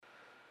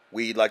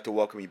We'd like to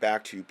welcome you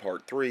back to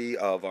part 3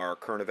 of our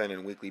current event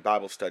and weekly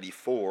Bible study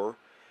for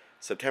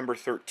September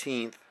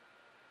 13th,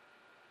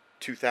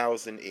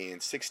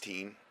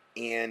 2016.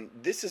 And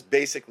this is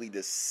basically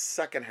the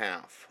second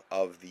half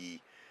of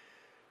the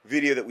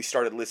video that we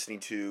started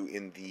listening to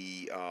in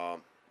the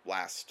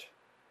last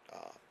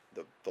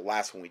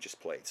one we just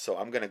played. So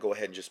I'm going to go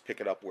ahead and just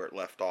pick it up where it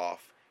left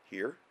off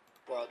here.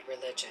 World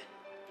religion.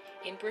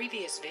 In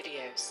previous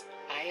videos,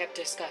 I have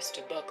discussed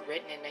a book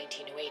written in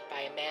 1908 by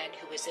a man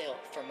who was ill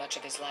for much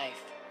of his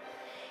life.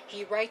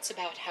 He writes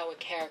about how a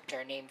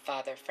character named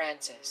Father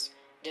Francis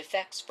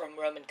defects from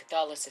Roman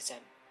Catholicism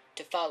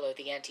to follow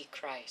the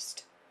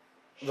Antichrist.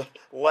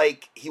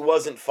 Like, he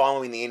wasn't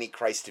following the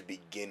Antichrist to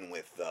begin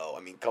with, though. I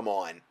mean, come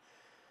on.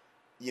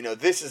 You know,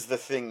 this is the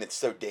thing that's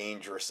so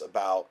dangerous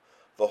about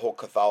the whole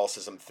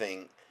Catholicism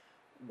thing,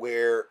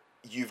 where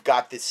you've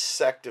got this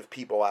sect of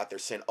people out there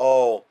saying,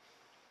 oh,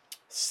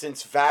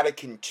 since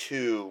Vatican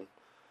II,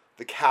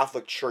 the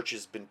Catholic Church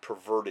has been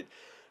perverted.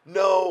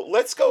 No,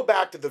 let's go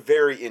back to the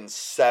very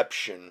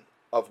inception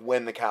of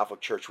when the Catholic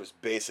Church was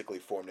basically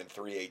formed in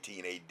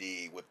 318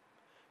 AD with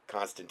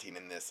Constantine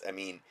in this. I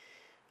mean,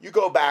 you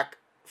go back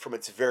from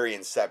its very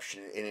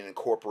inception, and it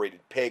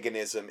incorporated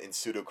paganism and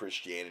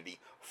pseudo-Christianity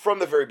from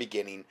the very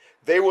beginning.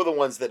 They were the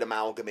ones that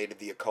amalgamated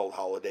the occult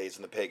holidays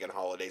and the pagan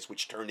holidays,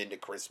 which turned into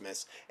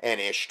Christmas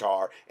and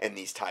Ishtar and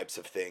these types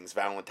of things,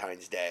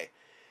 Valentine's Day,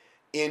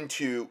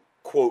 into,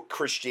 quote,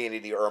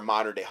 Christianity or a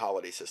modern day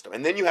holiday system.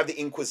 And then you have the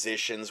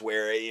Inquisitions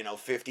where,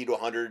 50 to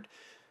 100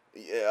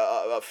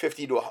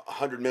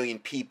 million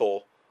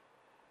people,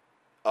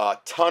 a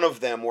ton of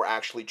them were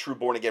actually true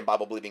born again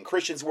Bible believing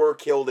Christians, were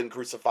killed and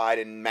crucified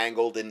and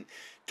mangled and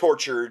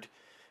tortured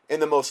in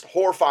the most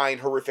horrifying,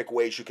 horrific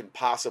ways you can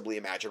possibly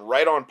imagine,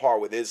 right on par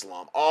with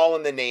Islam, all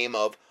in the name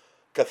of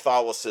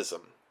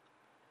Catholicism.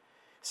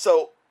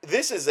 So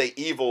this is a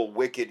evil,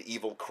 wicked,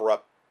 evil,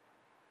 corrupt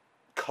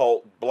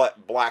cult,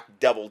 black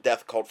devil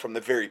death cult from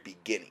the very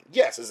beginning.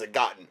 Yes, has it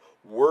gotten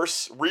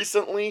worse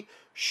recently?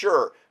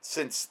 Sure,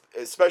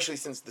 especially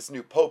since this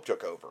new pope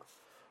took over.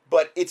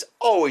 But it's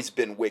always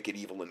been wicked,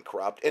 evil, and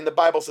corrupt. And the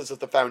Bible says if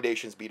the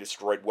foundations be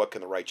destroyed, what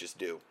can the righteous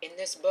do? In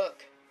this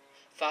book,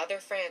 Father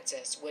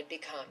Francis would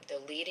become the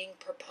leading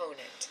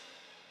proponent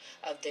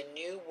of the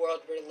New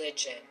World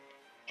religion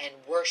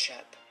and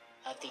worship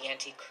of the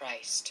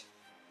Antichrist.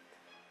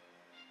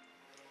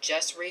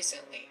 Just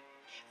recently,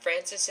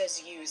 Francis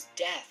has used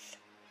death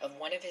of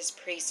one of his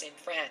priests in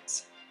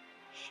France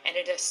and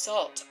an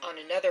assault on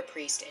another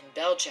priest in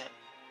Belgium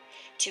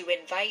to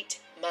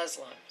invite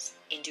Muslims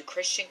into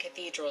Christian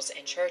cathedrals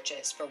and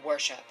churches for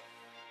worship.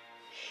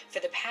 For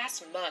the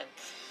past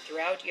month,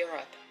 throughout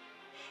Europe,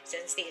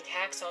 since the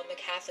attacks on the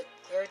Catholic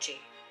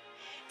clergy,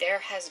 there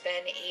has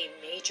been a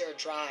major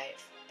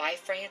drive by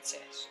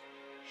Francis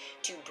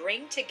to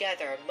bring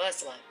together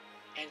Muslim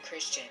and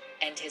Christian,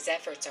 and his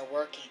efforts are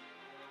working.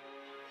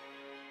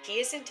 He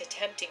isn't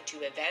attempting to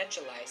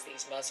evangelize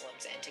these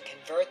Muslims and to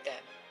convert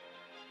them.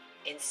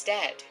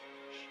 Instead,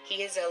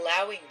 he is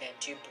allowing them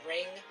to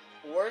bring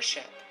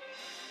worship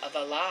of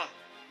Allah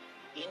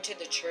into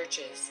the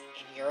churches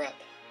in Europe.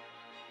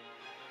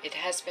 It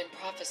has been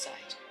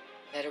prophesied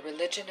that a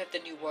religion of the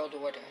New World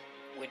Order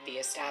would be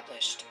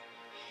established.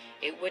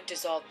 It would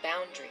dissolve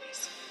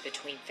boundaries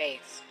between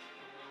faiths.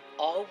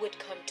 All would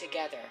come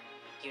together,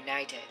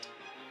 united,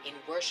 in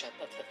worship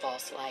of the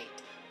false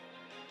light.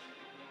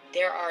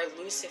 There are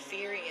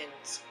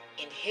Luciferians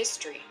in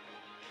history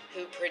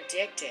who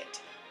predicted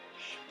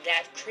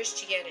that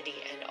Christianity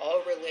and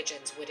all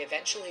religions would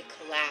eventually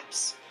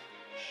collapse,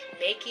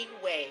 making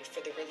way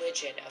for the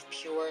religion of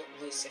pure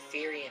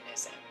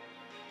Luciferianism.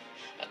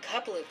 A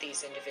couple of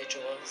these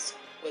individuals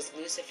was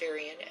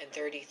Luciferian and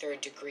 33rd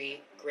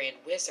degree Grand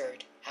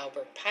Wizard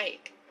Albert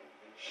Pike,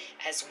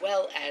 as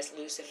well as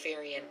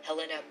Luciferian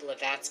Helena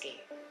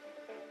Blavatsky.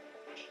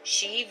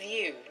 She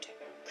viewed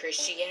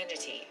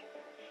Christianity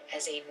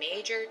as a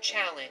major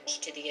challenge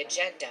to the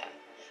agenda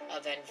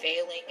of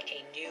unveiling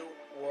a new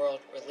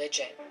world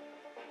religion.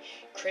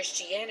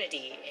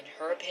 Christianity, in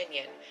her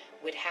opinion,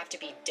 would have to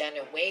be done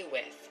away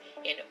with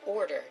in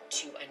order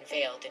to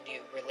unveil the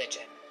new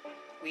religion.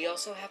 We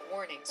also have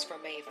warnings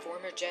from a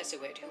former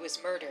Jesuit who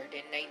was murdered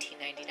in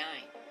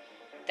 1999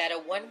 that a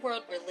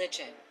one-world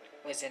religion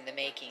was in the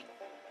making.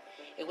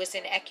 It was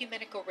an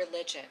ecumenical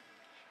religion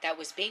that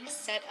was being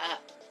set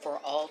up for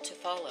all to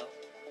follow.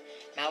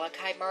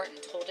 Malachi Martin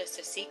told us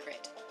a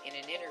secret in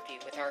an interview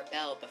with Art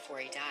Bell before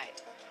he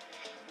died.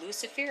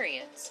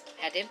 Luciferians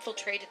had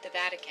infiltrated the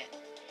Vatican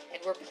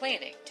and were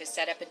planning to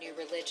set up a new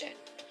religion,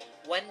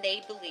 one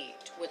they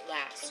believed would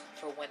last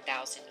for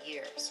 1,000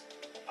 years.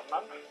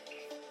 Amongst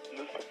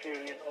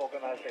Luciferian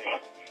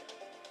organizations,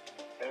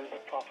 there is a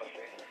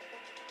prophecy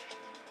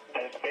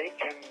that if they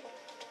can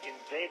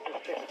invade the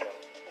citadel,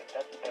 and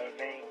that's their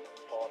name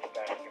for the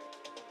Vatican,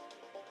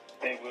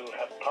 they will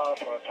have power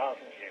for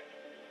 1,000 years.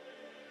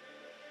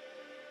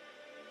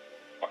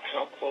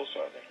 How close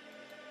are they?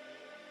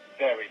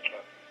 Very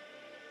close.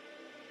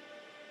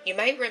 You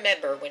might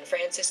remember when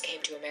Francis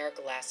came to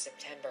America last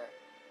September.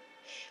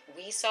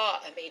 we saw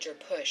a major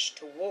push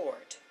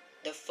toward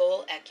the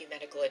full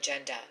ecumenical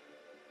agenda.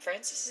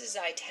 Francis's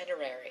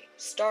itinerary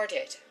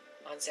started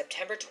on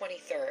September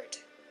 23rd,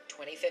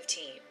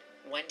 2015,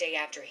 one day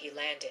after he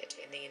landed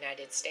in the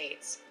United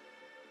States.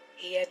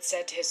 He had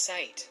set his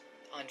sight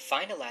on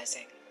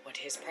finalizing what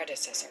his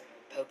predecessor,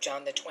 Pope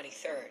John the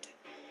 23rd,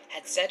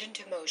 had set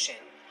into motion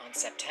on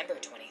September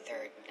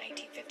 23rd,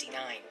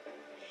 1959.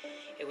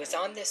 It was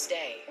on this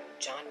day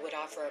John would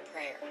offer a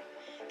prayer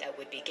that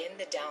would begin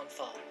the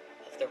downfall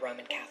of the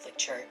Roman Catholic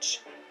Church.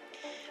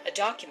 A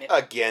document...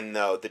 Again,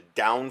 though, the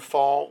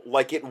downfall,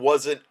 like it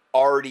wasn't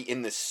already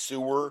in the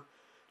sewer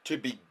to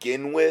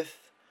begin with.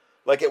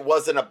 Like it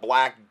wasn't a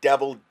black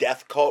devil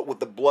death cult with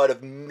the blood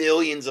of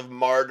millions of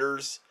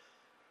martyrs.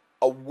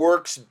 A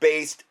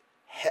works-based,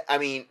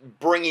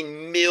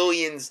 bringing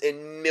millions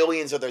and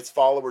millions of its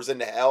followers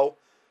into hell.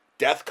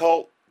 Death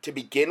cult to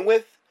begin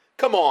with?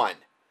 Come on.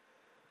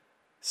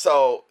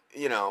 So,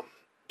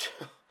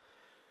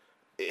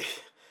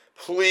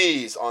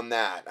 please on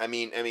that.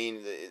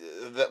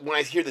 When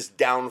I hear this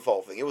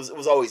downfall thing, it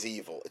was always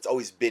evil. It's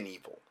always been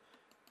evil.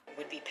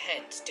 Would be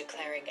penned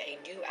declaring a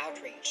new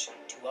outreach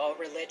to all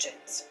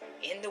religions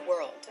in the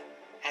world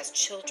as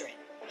children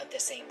of the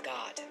same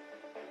God.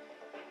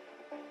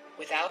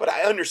 But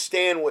I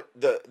understand what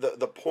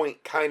the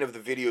point kind of the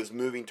video is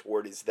moving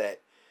toward is that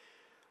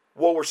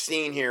what we're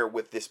seeing here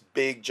with this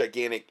big,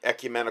 gigantic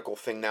ecumenical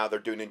thing now they're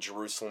doing in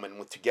Jerusalem and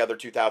with Together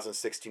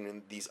 2016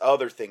 and these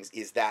other things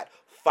is that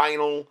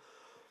final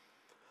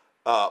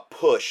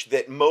push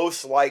that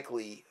most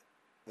likely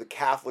the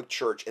Catholic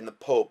Church and the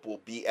Pope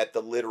will be at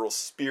the literal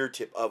spear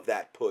tip of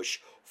that push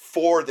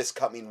for this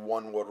coming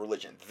one world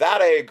religion.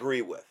 That I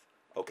agree with,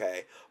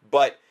 okay?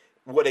 But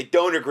what I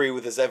don't agree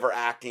with is ever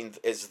acting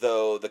as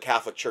though the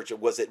Catholic Church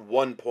was at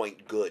one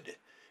point good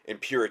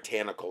and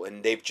puritanical,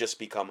 and they've just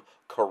become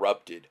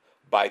corrupted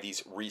by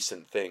these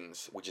recent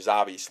things, which is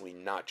obviously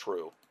not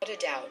true. Without a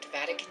doubt,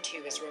 Vatican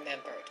II is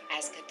remembered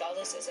as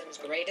Catholicism's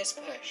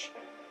greatest push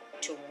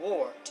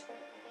toward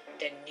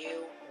the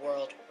New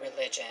World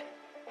Religion.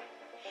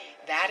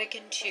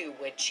 Vatican II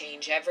would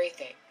change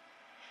everything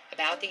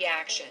about the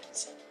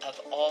actions of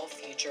all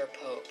future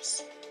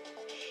popes.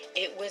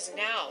 It was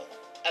now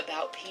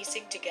about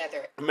piecing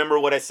together... Remember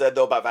what I said,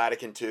 though, about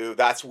Vatican II?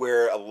 That's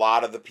where a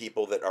lot of the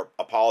people that are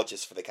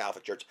apologists for the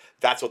Catholic Church,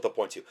 that's what they'll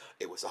point to.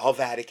 It was all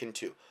Vatican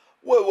II.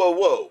 Whoa, whoa,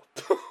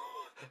 whoa.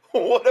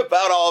 What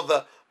about all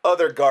the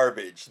other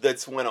garbage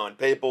that's went on?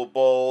 Papal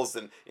bulls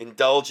and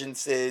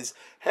indulgences.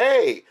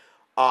 Hey,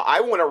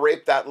 I want to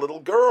rape that little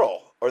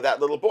girl or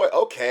that little boy.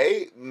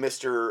 Okay,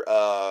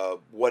 Mr.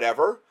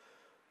 Whatever,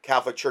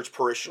 Catholic Church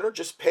parishioner,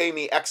 just pay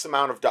me X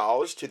amount of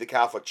dollars to the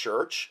Catholic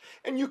Church,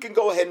 and you can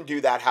go ahead and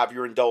do that, have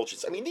your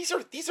indulgence. I mean, these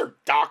are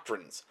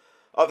doctrines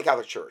of the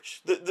Catholic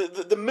Church.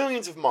 The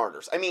millions of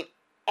martyrs. I mean,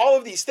 all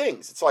of these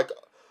things. It's like,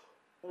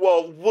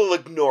 well, we'll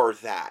ignore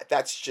that.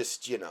 That's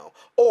just,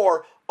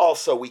 Or,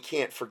 also, we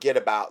can't forget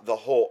about the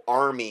whole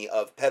army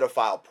of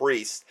pedophile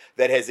priests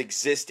that has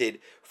existed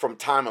from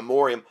time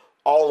immemorial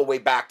all the way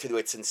back to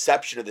its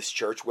inception of this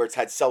church, where it's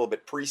had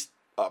celibate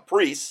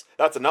priests.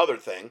 That's another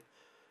thing.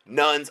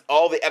 Nuns,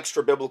 all the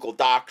extra biblical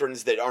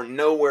doctrines that are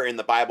nowhere in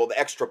the Bible, the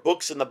extra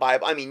books in the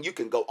Bible. I mean, you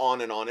can go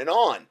on and on and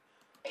on.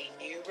 A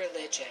new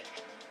religion,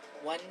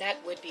 one that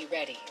would be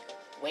ready,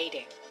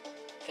 waiting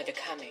for the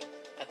coming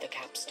of the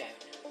capstone.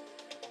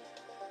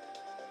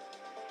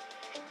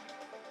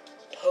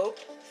 Pope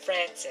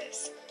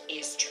Francis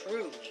is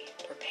truly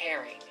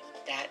preparing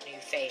that new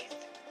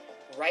faith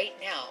right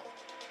now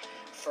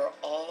for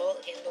all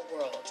in the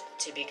world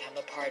to become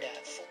a part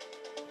of.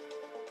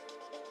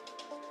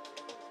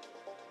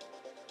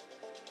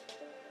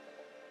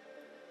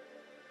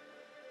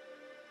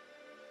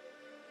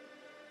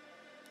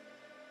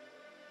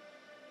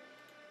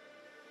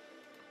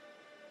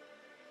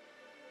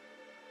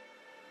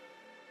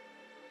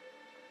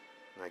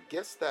 I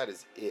guess that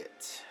is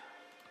it.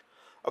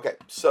 Okay,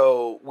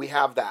 so we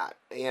have that.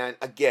 And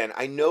again,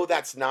 I know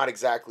that's not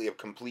exactly a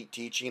complete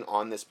teaching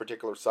on this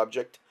particular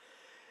subject.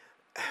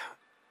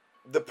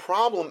 The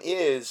problem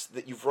is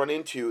that you've run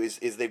into is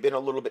they've been a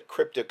little bit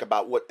cryptic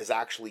about what is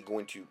actually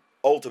going to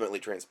ultimately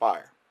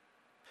transpire.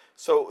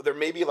 So there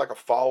may be like a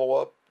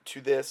follow-up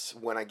to this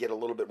when I get a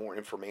little bit more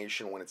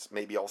information, when it's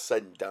maybe all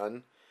said and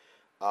done.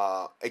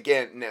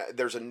 Again,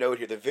 there's a note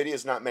here. The video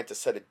is not meant to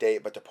set a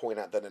date, but to point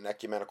out that an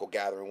ecumenical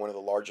gathering, one of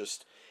the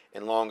largest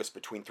and longest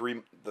between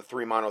the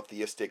three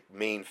monotheistic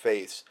main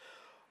faiths,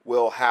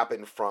 will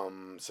happen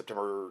from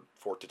September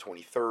 4th to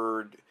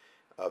 23rd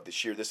of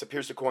this year. This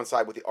appears to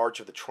coincide with the Arch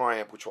of the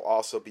Triumph, which will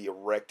also be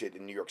erected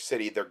in New York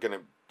City. They're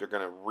gonna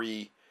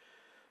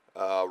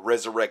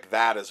resurrect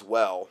that as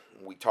well.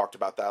 We talked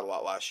about that a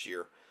lot last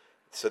year.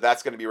 So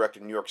that's going to be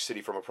erected in New York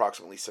City from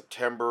approximately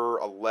September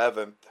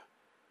 11th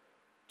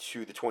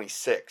to the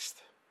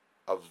 26th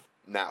of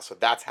now. So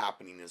that's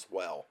happening as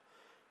well.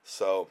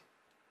 So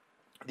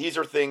these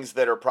are things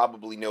that are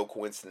probably no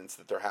coincidence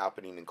that they're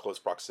happening in close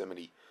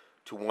proximity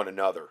to one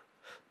another.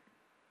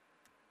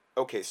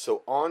 Okay,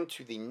 so on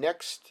to the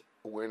next,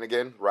 and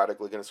again,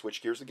 radically going to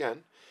switch gears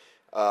again.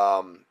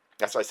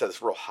 That's why I said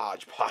this real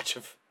hodgepodge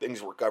of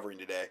things we're covering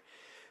today.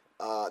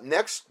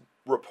 Next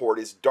report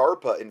is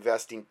DARPA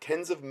investing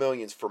tens of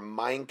millions for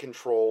mind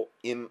control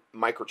in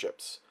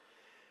microchips.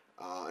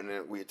 And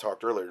then we had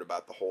talked earlier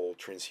about the whole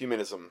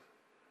transhumanism,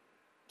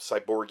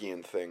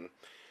 cyborgian thing.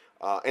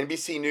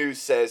 NBC News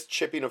says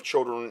chipping of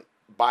children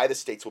by the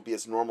states will be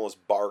as normal as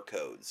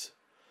barcodes,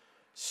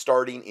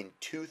 starting in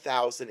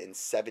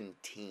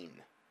 2017.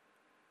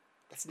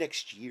 That's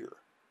next year.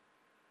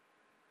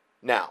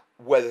 Now,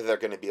 whether they're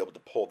going to be able to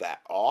pull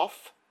that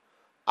off,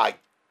 I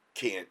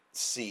can't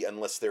see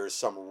unless there is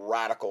some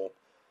radical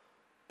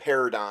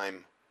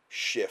paradigm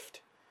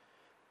shift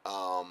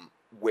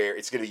where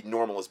it's going to be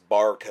normal as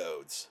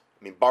barcodes.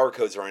 I mean,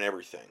 barcodes are on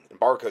everything, and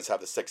barcodes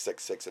have the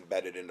 666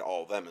 embedded into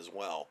all of them as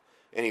well.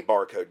 Any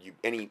barcode,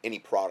 any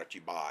product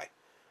you buy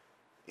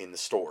in the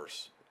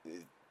stores,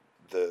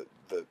 the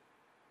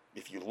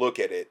if you look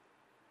at it,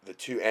 the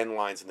two end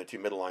lines and the two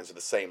middle lines are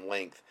the same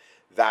length.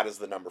 That is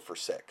the number for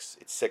 6.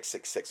 It's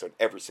 666 on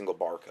every single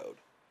barcode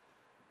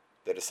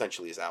that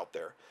essentially is out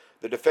there.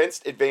 The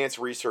Defense Advanced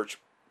Research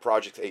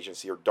Projects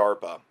Agency, or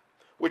DARPA,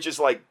 which is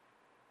like,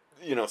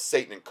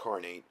 Satan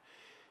incarnate,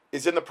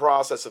 is in the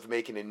process of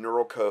making a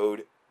neural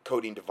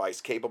coding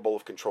device capable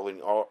of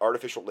controlling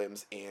artificial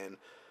limbs, and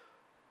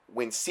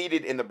when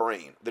seated in the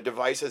brain. The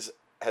device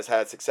has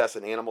had success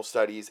in animal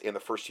studies, and the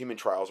first human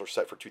trials are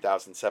set for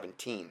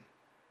 2017.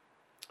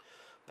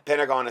 The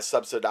Pentagon has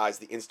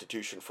subsidized the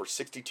institution for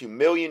 $62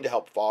 million to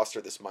help foster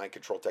this mind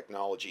control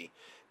technology.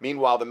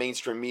 Meanwhile, the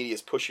mainstream media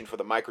is pushing for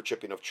the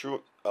microchipping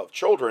of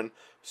children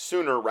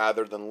sooner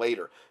rather than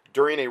later.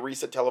 During a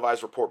recent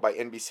televised report by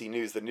NBC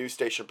News, the news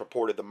station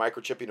purported the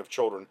microchipping of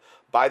children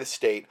by the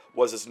state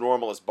was as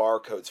normal as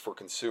barcodes for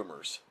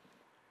consumers.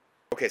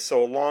 Okay,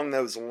 so along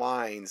those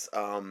lines,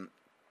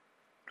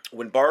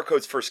 when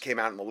barcodes first came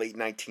out in the late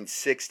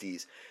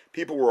 1960s,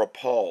 people were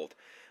appalled.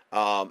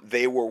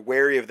 They were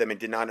wary of them and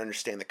did not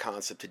understand the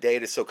concept. Today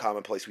it is so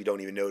commonplace we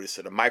don't even notice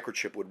it. A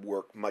microchip would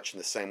work much in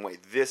the same way.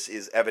 This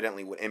is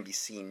evidently what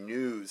NBC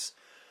News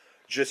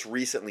just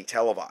recently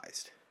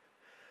televised.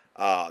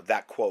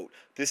 That quote.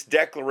 This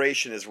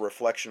declaration is a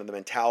reflection of the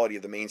mentality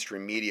of the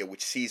mainstream media,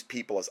 which sees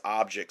people as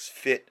objects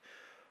fit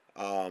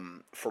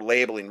for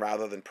labeling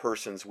rather than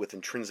persons with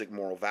intrinsic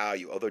moral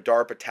value. Although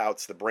DARPA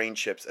touts the brain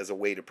chips as a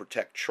way to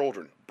protect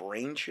children.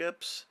 Brain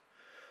chips?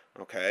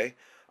 Okay.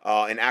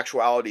 In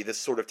actuality, this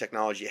sort of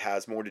technology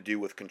has more to do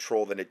with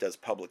control than it does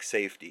public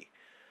safety.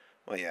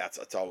 Well, yeah,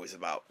 it's always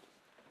about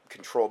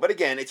control. But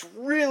again, it's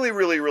really,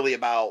 really, really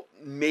about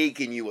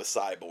making you a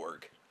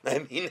cyborg.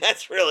 I mean,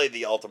 that's really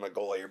the ultimate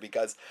goal here,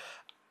 because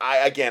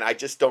I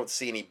just don't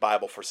see any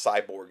Bible for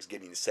cyborgs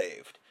getting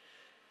saved.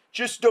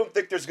 Just don't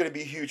think there's going to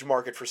be a huge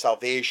market for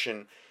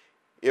salvation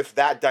if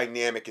that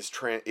dynamic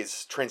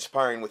is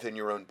transpiring within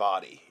your own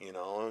body,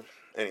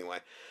 Anyway,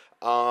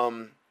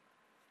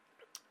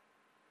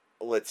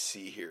 let's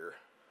see here.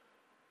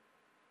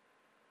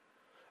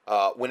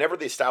 Whenever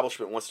the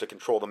establishment wants to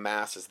control the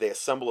masses, they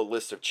assemble a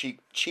list of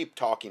cheap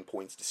talking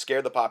points to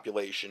scare the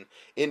population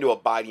into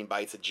abiding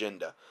by its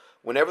agenda.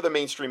 Whenever the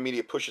mainstream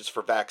media pushes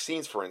for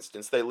vaccines, for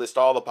instance, they list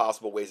all the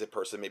possible ways a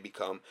person may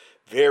become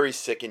very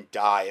sick and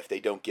die if they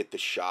don't get the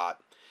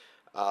shot.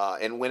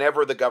 And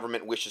whenever the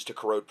government wishes to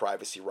corrode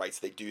privacy rights,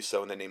 they do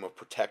so in the name of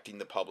protecting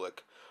the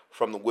public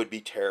from the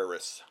would-be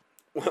terrorists.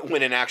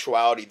 When in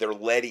actuality, they're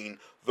letting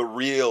the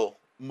real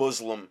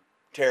Muslim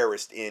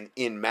terrorists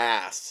in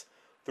mass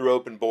through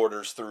open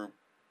borders, through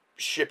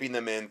shipping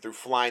them in, through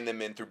flying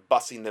them in, through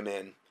busing them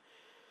in,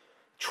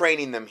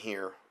 training them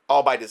here,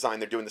 all by design.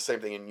 They're doing the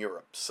same thing in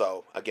Europe.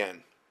 So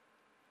again,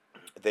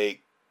 they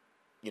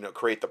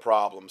create the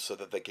problem so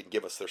that they can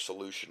give us their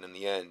solution in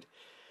the end.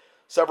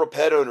 Several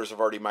pet owners have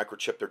already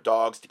microchipped their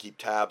dogs to keep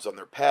tabs on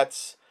their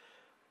pets.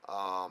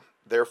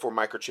 Therefore,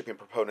 microchipping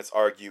proponents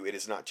argue it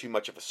is not too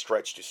much of a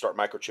stretch to start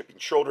microchipping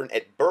children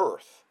at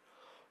birth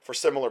for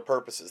similar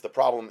purposes. The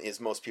problem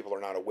is most people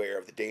are not aware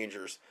of the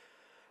dangers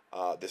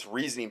this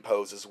reasoning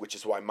poses, which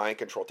is why mind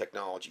control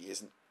technology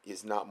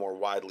is not more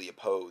widely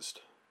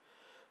opposed.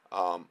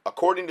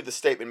 According to the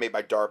statement made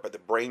by DARPA, the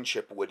brain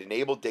chip would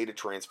enable data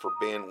transfer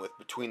bandwidth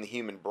between the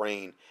human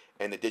brain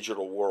and the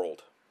digital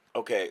world.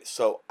 Okay,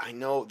 so I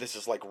know this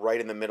is like right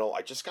in the middle.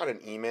 I just got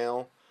an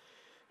email.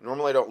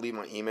 Normally I don't leave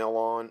my email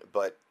on,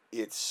 but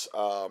it's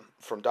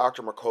from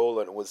Dr.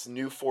 Mercola, and it was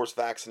new forced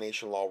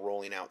vaccination law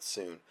rolling out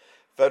soon.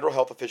 Federal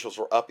health officials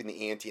were upping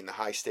the ante in the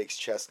high-stakes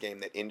chess game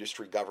that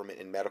industry, government,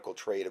 and medical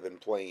trade have been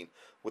playing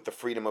with the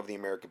freedom of the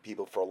American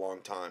people for a long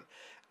time.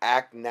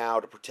 Act now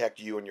to protect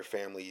you and your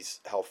family's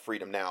health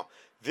freedom now.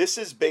 This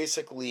is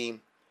basically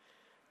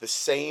the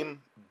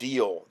same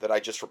deal that I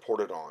just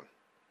reported on.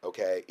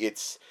 Okay,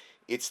 it's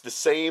the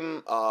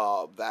same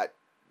that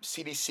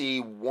CDC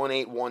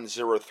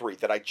 18103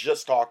 that I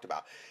just talked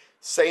about.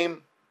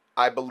 Same,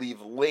 I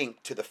believe,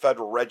 link to the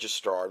Federal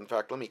Register. In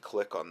fact, let me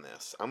click on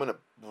this. I'm going to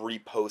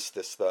repost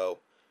this, though,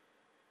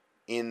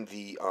 in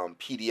the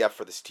PDF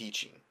for this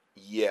teaching.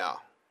 Yeah,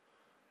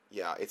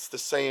 it's the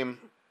same.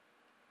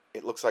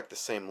 It looks like the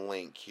same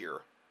link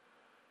here.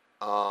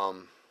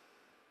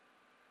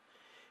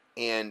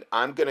 And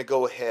I'm going to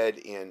go ahead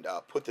and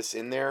put this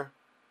in there.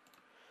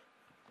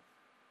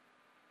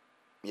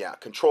 Yeah,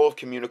 control of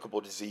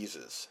communicable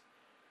diseases.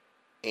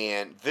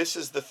 And this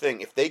is the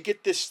thing. If they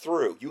get this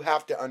through, you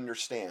have to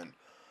understand.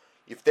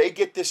 If they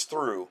get this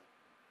through,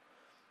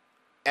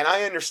 and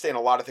I understand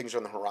a lot of things are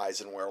on the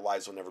horizon where our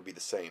lives will never be the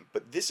same,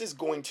 but this is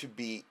going to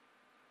be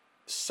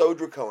so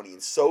draconian,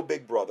 so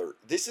big brother.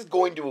 This is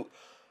going to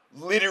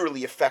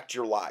literally affect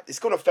your life. It's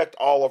going to affect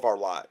all of our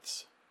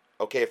lives,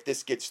 okay, if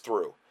this gets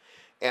through.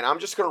 And I'm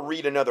just going to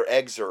read another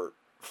excerpt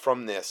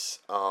from this,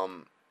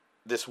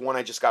 this one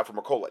I just got from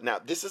Mercola. Now,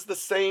 this is the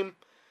same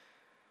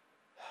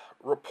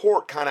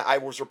report kind of I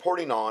was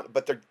reporting on,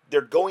 but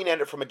they're going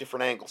at it from a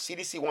different angle.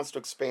 CDC wants to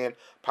expand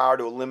power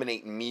to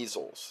eliminate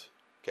measles.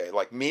 Okay,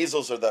 like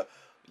measles are the,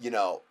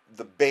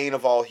 the bane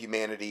of all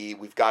humanity.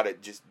 We've got to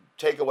just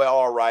take away all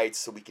our rights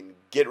so we can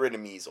get rid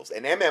of measles.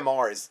 And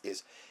MMR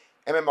is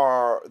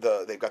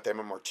MMR, they've got the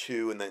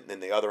MMR2 and then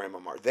the other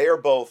MMR. They are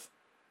both,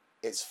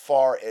 as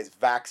far as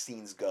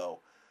vaccines go,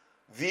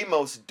 the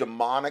most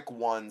demonic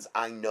ones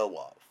I know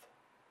of.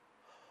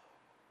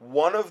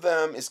 One of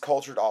them is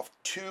cultured off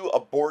 2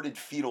 aborted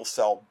fetal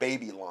cell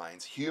baby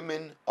lines,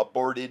 human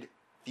aborted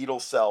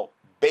fetal cell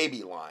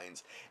baby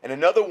lines. And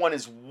another one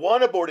is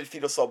 1 aborted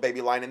fetal cell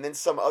baby line and then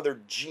some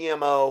other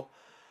GMO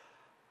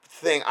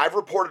thing. I've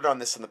reported on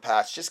this in the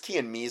past. Just key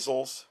in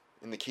measles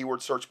in the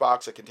keyword search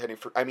box.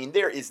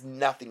 There is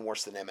nothing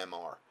worse than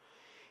MMR.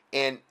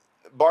 And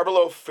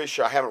Barbara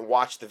Fisher, I haven't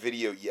watched the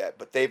video yet,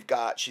 but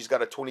she's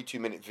got a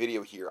 22-minute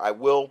video here.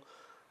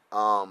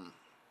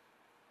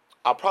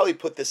 I'll probably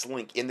put this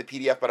link in the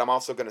PDF, but I'm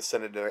also going to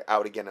send it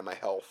out again in my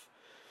health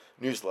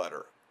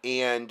newsletter.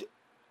 And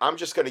I'm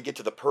just going to get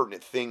to the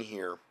pertinent thing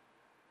here.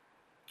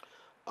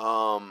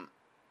 During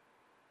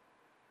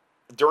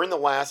the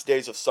last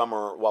days of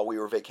summer, while we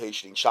were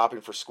vacationing,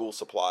 shopping for school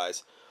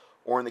supplies,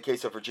 or in the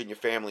case of Virginia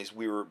families,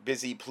 we were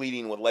busy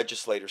pleading with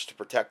legislators to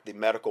protect the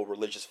medical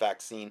religious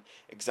vaccine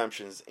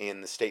exemptions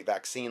in the state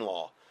vaccine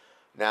law.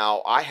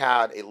 Now, I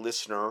had a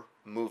listener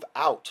move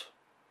out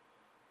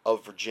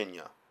of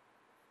Virginia,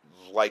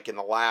 like in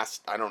the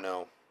last,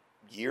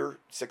 year,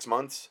 6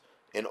 months,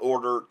 in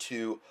order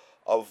to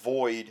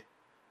avoid,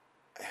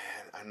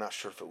 I'm not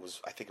sure if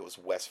I think it was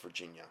West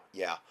Virginia.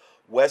 Yeah,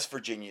 West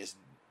Virginia is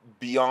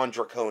beyond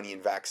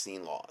draconian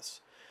vaccine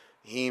laws.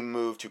 He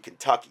moved to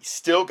Kentucky,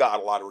 still got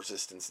a lot of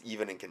resistance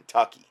even in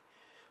Kentucky,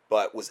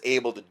 but was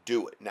able to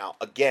do it. Now,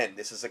 again,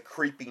 this is a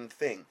creeping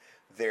thing.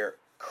 They're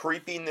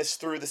creeping this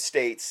through the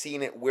states,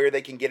 seeing it where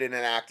they can get it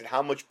enacted,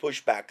 how much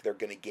pushback they're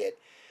going to get.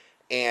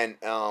 And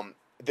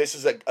this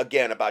is,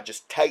 again, about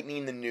just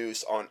tightening the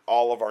noose on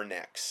all of our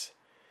necks.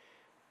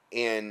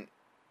 And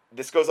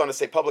this goes on to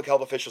say public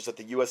health officials at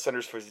the U.S.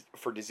 Centers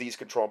for Disease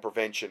Control and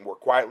Prevention were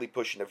quietly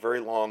pushing a very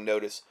long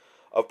notice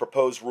of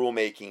proposed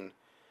rulemaking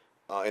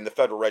in the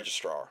Federal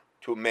Registrar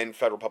to amend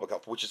federal public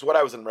health, which is what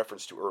I was in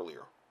reference to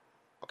earlier.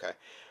 Okay.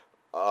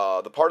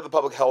 The part of the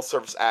Public Health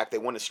Service Act they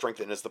want to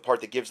strengthen is the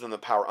part that gives them the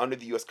power under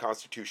the U.S.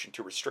 Constitution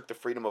to restrict the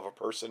freedom of a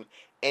person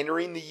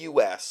entering the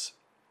U.S.,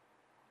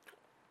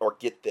 or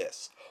get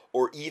this,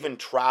 or even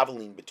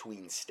traveling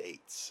between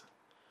states,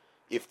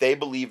 if they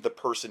believe the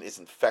person is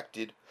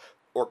infected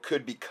or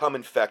could become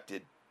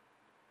infected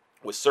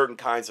with certain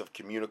kinds of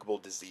communicable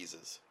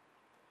diseases.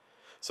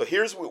 So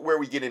here's where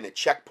we get into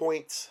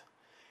checkpoints.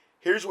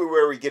 Here's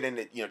where we get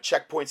into,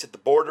 checkpoints at the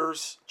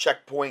borders,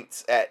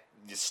 checkpoints at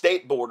the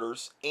state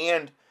borders,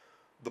 and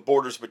the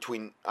borders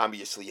between,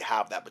 obviously you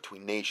have that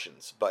between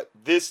nations. But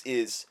this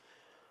is,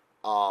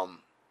 oh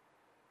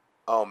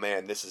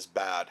man, this is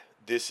bad.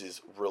 This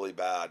is really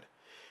bad.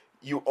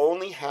 You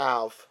only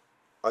have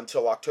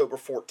until October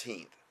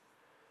 14th,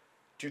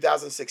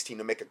 2016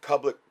 to make a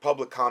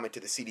public comment to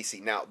the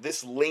CDC. Now,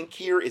 this link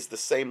here is the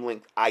same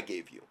link I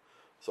gave you.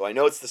 So I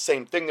know it's the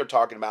same thing they're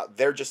talking about.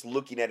 They're just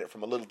looking at it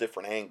from a little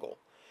different angle.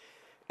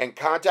 And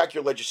contact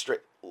your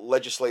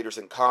legislators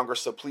in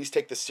Congress, so please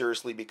take this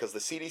seriously because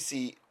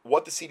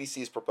what the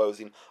CDC is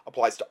proposing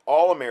applies to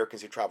all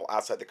Americans who travel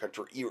outside the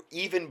country,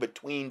 even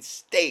between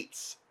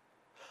states,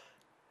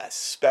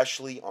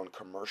 especially on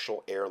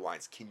commercial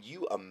airlines. Can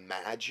you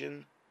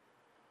imagine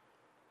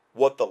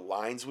what the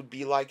lines would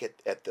be like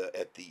at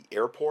the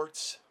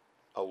airports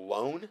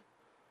alone?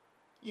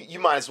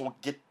 You might as well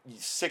get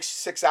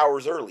six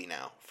hours early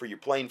now for your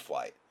plane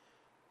flight.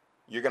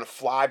 You're going to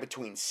fly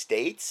between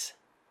states.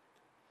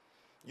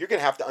 You're going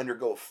to have to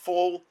undergo a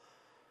full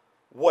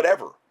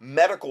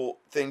medical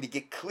thing to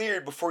get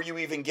cleared before you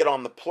even get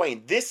on the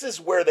plane. This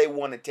is where they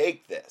want to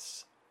take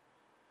this.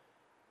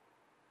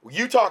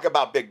 You talk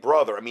about Big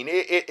Brother.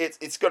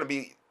 It's going to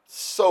be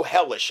so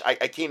hellish, I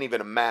can't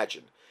even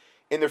imagine.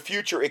 In the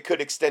future, it could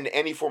extend to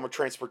any form of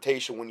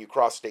transportation when you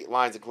cross state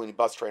lines, including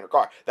bus, train, or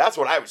car. That's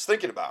what I was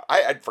thinking about.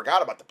 I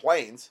forgot about the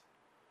planes.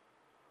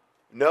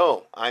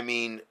 No,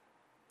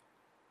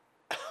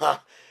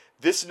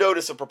 this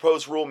notice of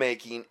proposed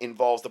rulemaking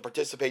involves the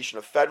participation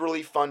of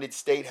federally funded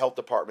state health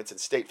departments and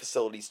state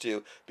facilities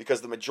too,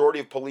 because the majority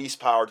of police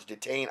power to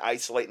detain,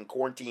 isolate, and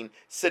quarantine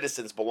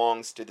citizens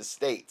belongs to the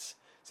states.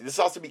 See, this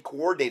has to be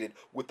coordinated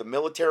with the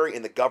military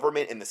and the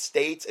government and the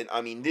states. And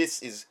I mean,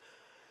 this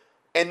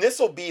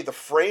will be the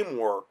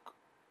framework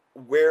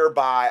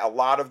whereby a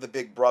lot of the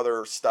Big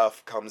Brother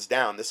stuff comes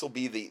down. This will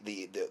be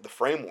the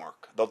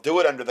framework. They'll do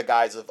it under the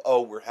guise of,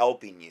 oh, we're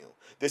helping you.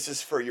 This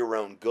is for your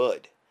own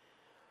good.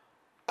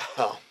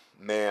 Oh,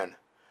 man.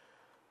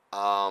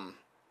 And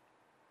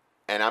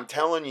I'm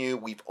telling you,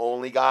 we've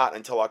only got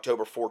until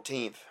October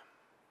 14th.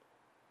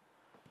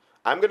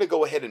 I'm going to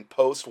go ahead and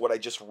post what I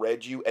just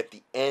read you at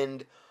the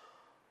end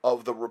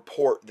of the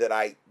report that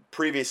I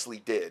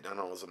previously did. I don't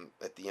know, it was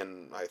at the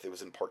end, I think it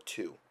was in part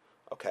 2.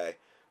 Okay?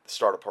 The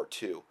start of part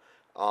 2.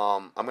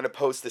 I'm going to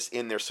post this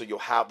in there so you'll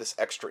have this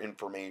extra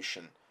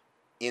information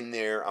in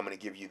there. I'm going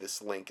to give you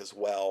this link as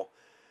well.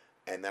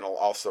 And then I'll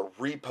also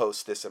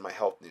repost this in my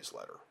health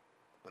newsletter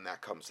when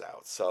that comes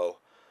out. So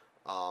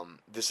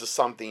this is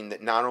something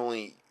that not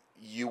only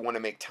you want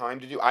to make time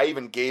to do, I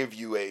even gave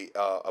you a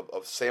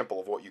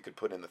sample of what you could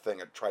put in the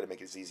thing. I try to make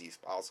it as easy as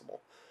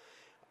possible.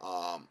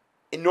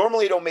 And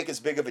normally I don't make as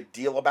big of a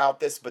deal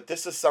about this, but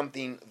this is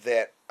something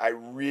that I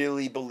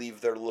really believe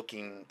they're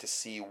looking to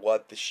see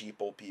what the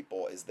sheeple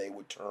people, as they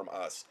would term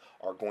us,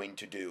 are going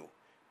to do.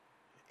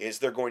 Is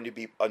there going to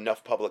be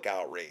enough public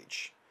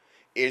outrage?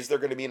 Is there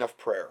going to be enough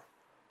prayer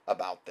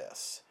about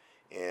this?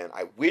 And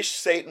I wish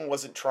Satan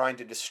wasn't trying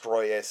to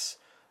destroy us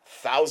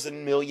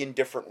 1,000 million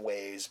different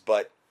ways,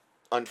 but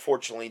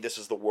unfortunately this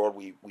is the world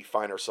we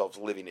find ourselves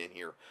living in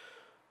here.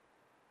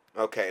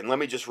 Okay, and let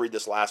me just read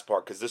this last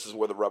part, because this is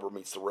where the rubber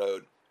meets the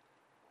road.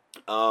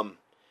 Now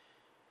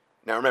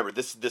remember,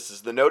 this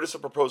is the notice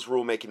of proposed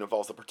rulemaking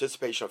involves the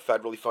participation of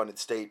federally funded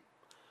state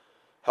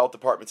health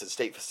departments and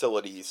state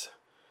facilities.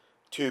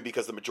 2,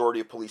 because the majority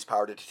of police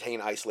power to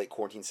detain, isolate,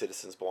 quarantine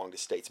citizens belong to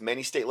states.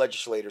 Many state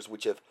legislators,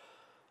 which have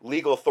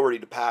legal authority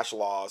to pass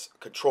laws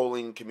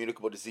controlling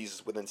communicable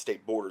diseases within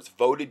state borders,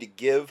 voted to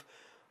give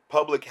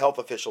public health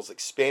officials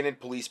expanded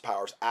police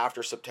powers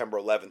after September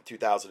 11,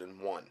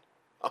 2001.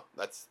 Oh,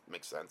 that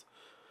makes sense.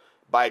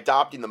 By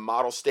adopting the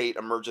Model State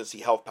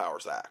Emergency Health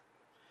Powers Act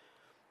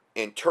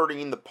and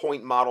turning the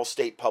Point Model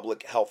State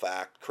Public Health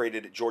Act,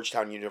 created at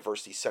Georgetown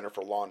University Center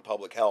for Law and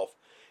Public Health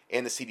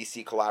and the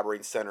CDC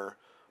Collaborating Center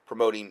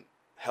Promoting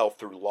Health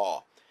Through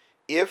Law.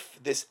 If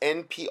this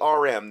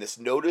NPRM, this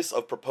Notice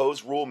of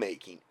Proposed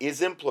Rulemaking,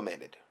 is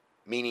implemented,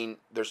 meaning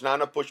there's not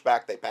enough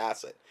pushback, they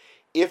pass it.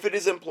 If it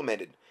is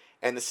implemented,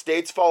 and the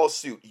states follow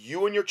suit,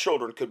 you and your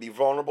children could be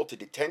vulnerable to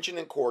detention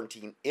and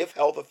quarantine if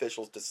health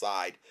officials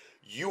decide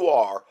you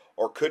are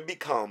or could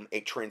become a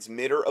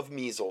transmitter of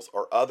measles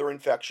or other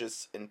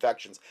infections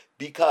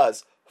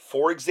because,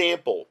 for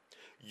example,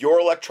 your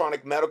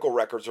electronic medical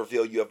records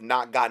reveal you have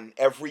not gotten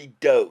every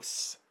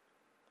dose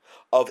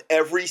of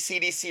every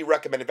CDC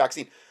recommended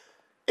vaccine.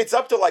 It's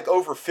up to like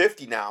over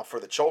 50 now for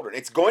the children.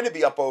 It's going to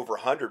be up over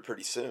 100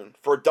 pretty soon.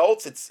 For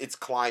adults, it's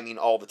climbing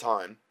all the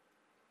time.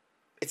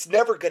 It's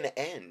never going to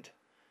end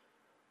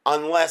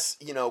unless,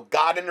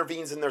 God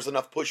intervenes and there's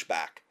enough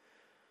pushback.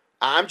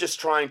 I'm just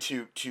trying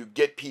to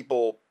get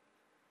people,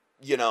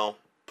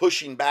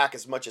 pushing back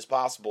as much as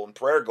possible and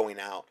prayer going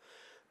out.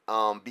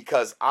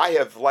 Because I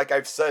have, like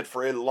I've said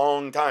for a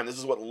long time, this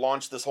is what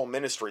launched this whole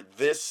ministry.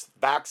 This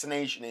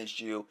vaccination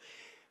issue,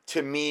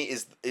 to me,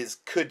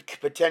 could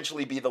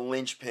potentially be the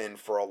linchpin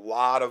for a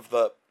lot of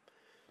the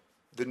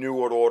New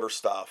World Order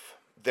stuff.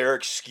 Their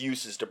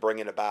excuses to bring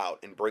it about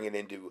and bring it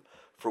into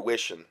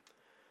fruition.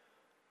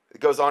 It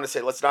goes on to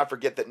say, let's not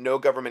forget that no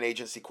government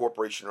agency,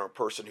 corporation, or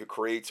person who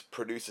creates,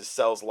 produces,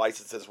 sells,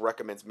 licenses,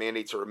 recommends,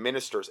 mandates, or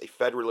administers a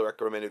federally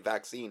recommended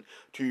vaccine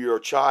to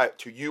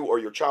you or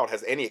your child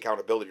has any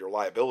accountability or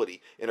liability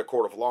in a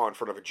court of law in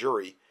front of a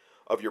jury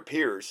of your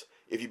peers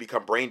if you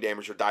become brain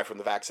damaged or die from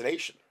the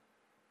vaccination.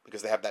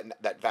 Because they have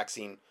that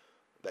vaccine,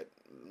 that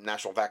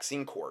national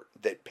vaccine court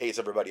that pays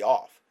everybody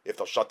off if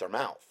they'll shut their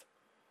mouth.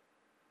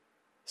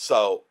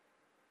 So,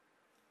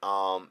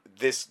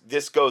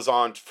 this goes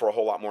on for a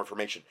whole lot more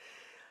information.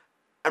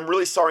 I'm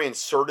really sorry I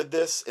inserted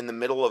this in the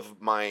middle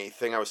of my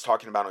thing I was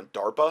talking about on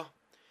DARPA,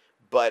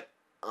 but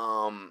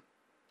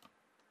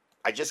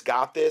I just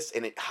got this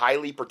and it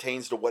highly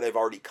pertains to what I've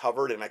already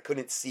covered and I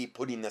couldn't see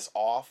putting this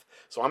off.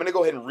 So I'm going to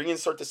go ahead and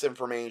reinsert this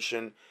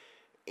information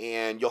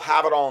and you'll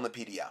have it all in the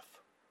PDF.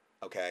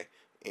 Okay?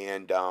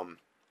 And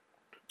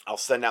I'll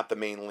send out the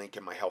main link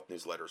in my health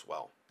newsletter as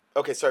well.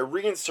 Okay, so I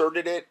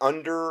reinserted it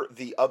under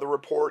the other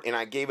report, and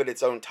I gave it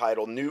its own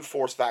title, New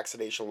Forced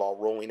Vaccination Law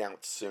Rolling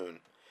Out Soon.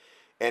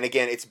 And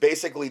again, it's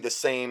basically the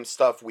same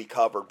stuff we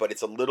covered, but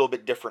it's a little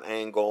bit different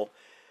angle.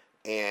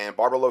 And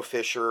Barbara Loe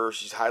Fisher,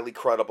 she's highly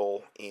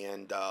credible,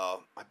 and I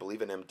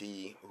believe an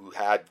MD who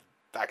had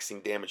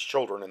vaccine-damaged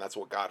children, and that's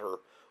what got her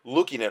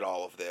looking at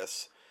all of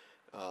this.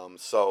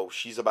 So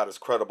she's about as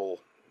credible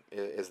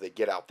as they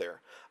get out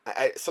there.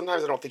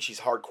 Sometimes I don't think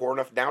she's hardcore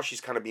enough. Now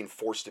she's kind of being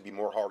forced to be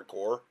more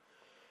hardcore.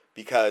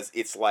 Because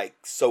it's like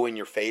so in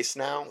your face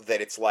now that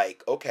it's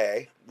like,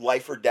 okay,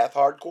 life or death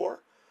hardcore?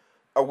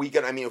 Are we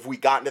gonna, have we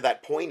gotten to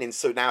that point? And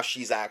so now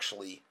she's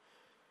actually,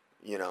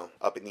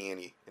 up in the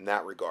ante in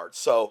that regard.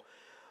 So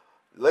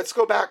let's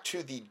go back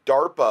to the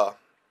DARPA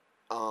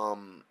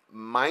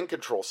mind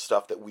control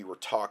stuff that we were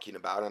talking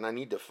about, and I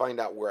need to find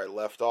out where I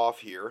left off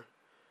here.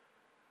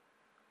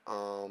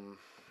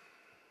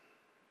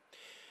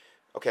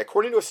 Okay,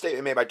 according to a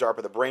statement made by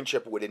DARPA, the brain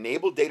chip would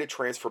enable data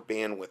transfer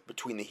bandwidth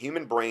between the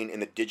human brain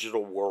and the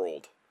digital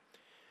world,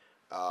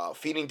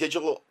 feeding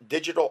digital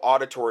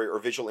auditory or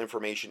visual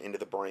information into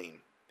the brain,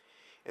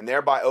 and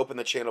thereby open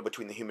the channel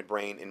between the human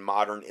brain and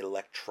modern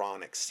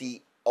electronics.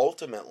 See,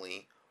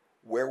 ultimately,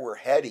 where we're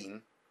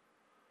heading,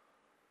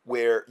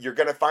 where you're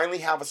going to finally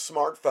have a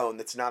smartphone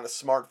that's not a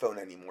smartphone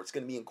anymore. It's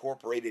going to be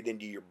incorporated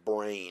into your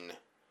brain.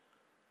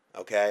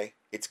 Okay?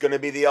 It's going to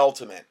be the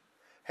ultimate.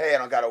 Hey, I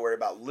don't got to worry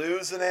about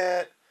losing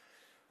it.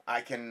 I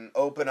can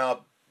open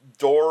up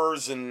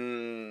doors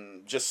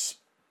and just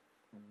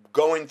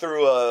going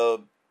through a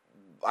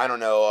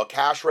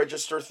cash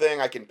register thing.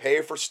 I can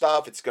pay for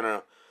stuff. It's going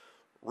to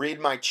read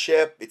my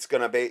chip. It's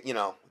going to be,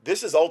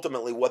 this is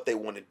ultimately what they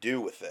want to do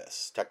with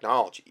this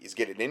technology, is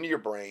get it into your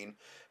brain,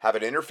 have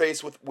it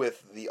interface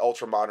with the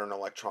ultra-modern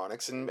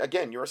electronics, and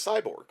again, you're a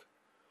cyborg.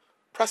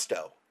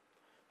 Presto.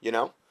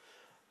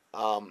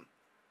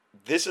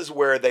 This is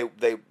where they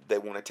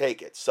want to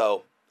take it.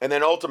 So, and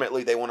then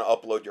ultimately they want to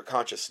upload your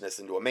consciousness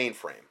into a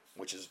mainframe,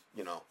 which is,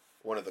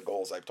 one of the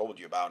goals I've told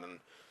you about, and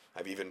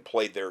I've even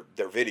played their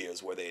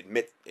videos where they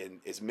admit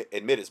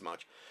as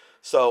much.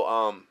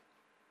 So,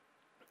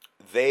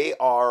 they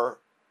are,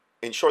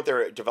 in short,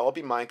 they're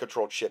developing mind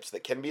control chips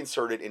that can be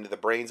inserted into the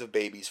brains of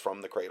babies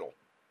from the cradle.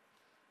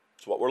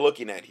 That's what we're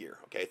looking at here,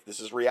 okay? This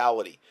is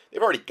reality.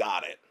 They've already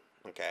got it,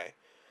 okay?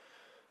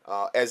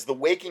 As the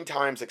Waking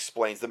Times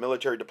explains, the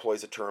military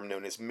deploys a term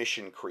known as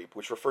mission creep,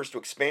 which refers to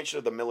expansion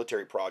of the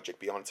military project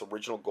beyond its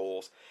original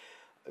goals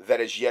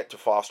that is yet to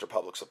foster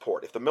public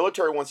support. If the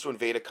military wants to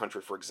invade a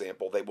country, for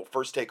example, they will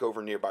first take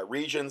over nearby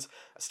regions,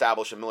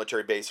 establish a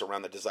military base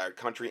around the desired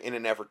country in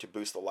an effort to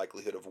boost the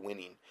likelihood of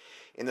winning.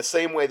 In the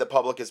same way the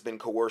public has been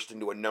coerced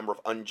into a number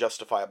of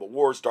unjustifiable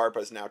wars,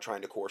 DARPA is now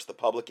trying to coerce the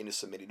public into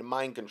submitting to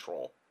mind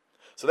control.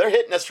 So they're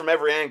hitting us from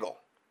every angle,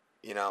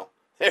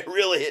 They're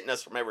really hitting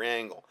us from every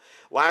angle.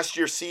 Last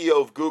year,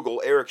 CEO of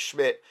Google, Eric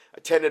Schmidt,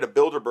 attended a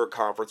Bilderberg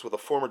conference with a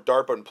former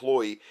DARPA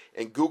employee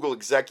and Google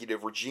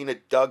executive, Regina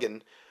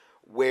Duggan,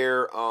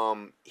 where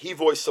he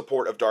voiced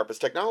support of DARPA's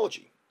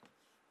technology.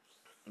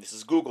 This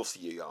is Google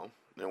CEO.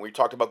 And we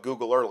talked about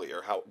Google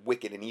earlier, how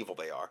wicked and evil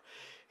they are.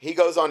 He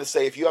goes on to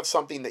say, if you have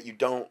something that you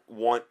don't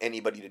want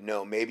anybody to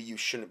know, maybe you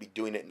shouldn't be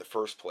doing it in the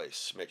first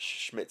place,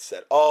 Schmidt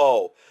said.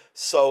 Oh,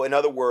 so in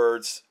other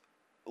words,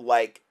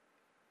 like,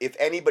 if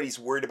anybody's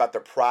worried about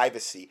their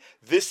privacy,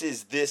 this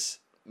is this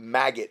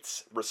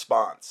maggot's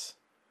response.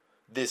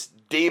 This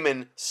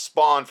demon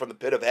spawned from the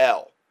pit of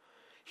hell.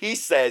 He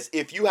says,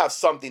 if you have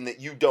something that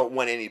you don't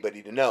want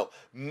anybody to know,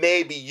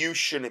 maybe you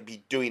shouldn't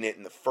be doing it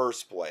in the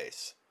first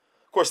place.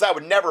 Of course, that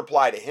would never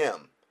apply to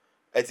him,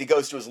 as he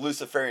goes to his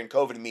Luciferian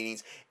COVID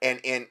meetings and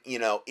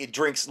it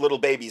drinks little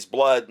babies'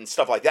 blood and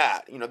stuff like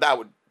that. That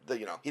would,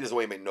 he doesn't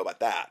want anybody to know about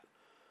that.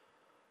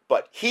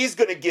 But he's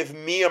going to give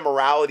me a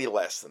morality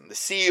lesson. The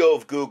CEO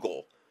of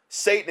Google,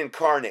 Satan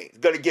incarnate, is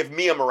going to give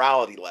me a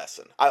morality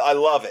lesson. I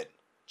love it.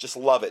 Just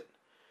love it.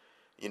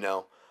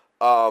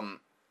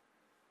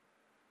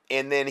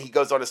 And then he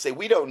goes on to say,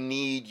 we don't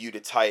need you to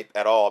type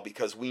at all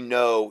because we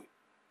know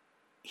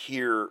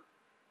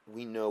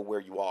where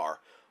you are.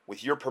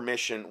 With your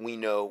permission, we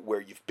know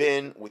where you've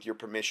been. With your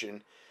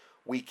permission,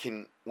 we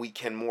can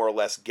more or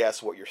less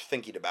guess what you're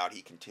thinking about,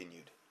 he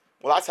continued.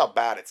 Well, that's how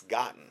bad it's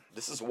gotten.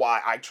 This is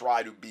why I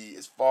try to be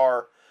as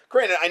far...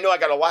 Granted, I know I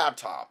got a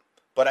laptop,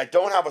 but I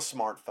don't have a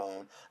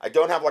smartphone. I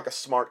don't have like a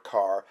smart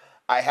car.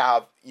 I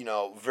have,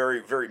 very,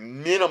 very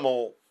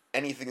minimal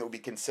anything that would be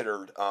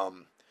considered...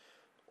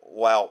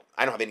 well,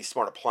 I don't have any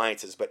smart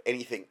appliances, but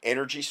anything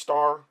Energy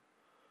Star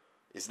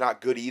is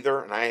not good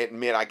either. And I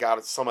admit I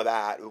got some of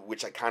that,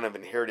 which I kind of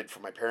inherited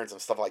from my parents and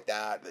stuff like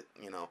that.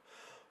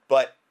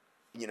 But,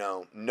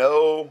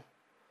 no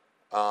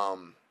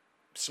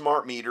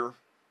smart meter,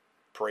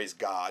 praise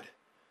God.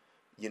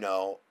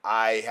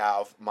 I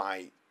have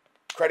my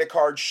credit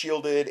card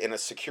shielded in a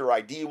secure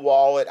ID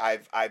wallet.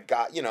 I've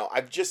got,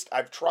 I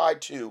try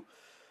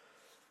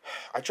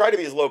to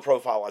be as low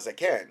profile as I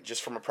can,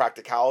 just from a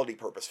practicality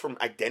purpose, from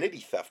identity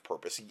theft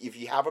purpose. If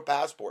you have a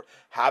passport,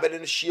 have it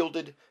in a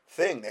shielded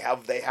thing. They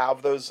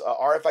have those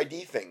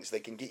RFID things. They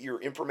can get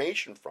your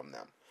information from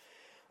them.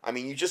 I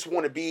mean, you just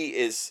want to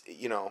be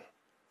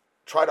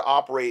try to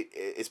operate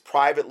as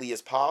privately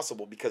as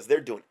possible because they're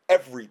doing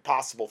every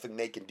possible thing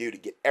they can do to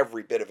get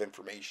every bit of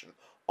information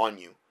on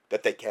you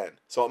that they can.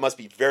 So it must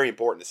be very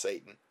important to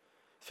Satan.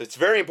 If it's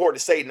very important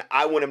to Satan,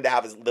 I want him to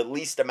have the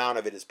least amount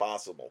of it as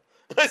possible.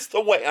 That's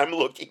the way I'm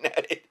looking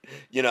at it,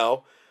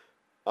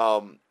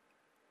 Then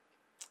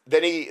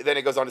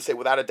it goes on to say,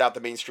 without a doubt, the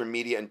mainstream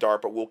media and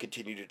DARPA will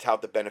continue to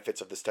tout the benefits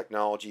of this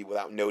technology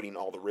without noting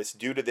all the risks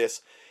due to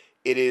this.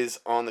 It is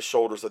on the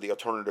shoulders of the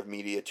alternative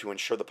media to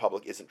ensure the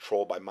public isn't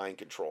trolled by mind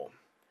control.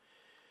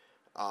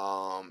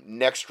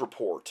 Next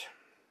report.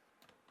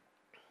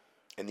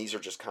 And these are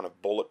just kind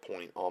of bullet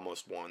point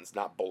almost ones.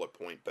 Not bullet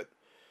point, but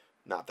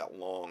not that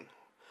long.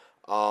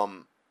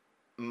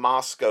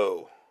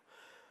 Moscow.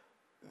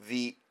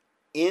 The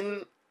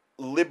In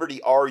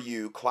Liberty Are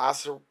You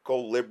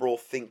classical liberal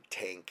think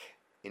tank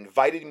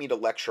invited me to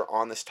lecture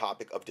on this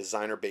topic of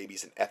designer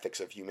babies and ethics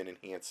of human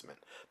enhancement.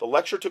 The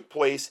lecture took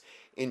place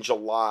in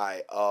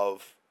July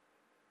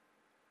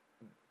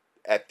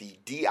at the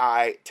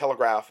DI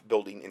Telegraph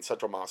building in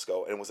central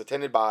Moscow and was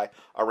attended by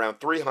around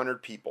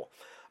 300 people.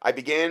 I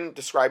began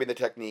describing the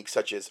techniques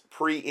such as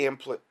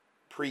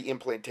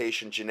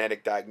pre-implantation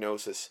genetic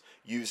diagnosis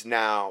used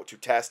now to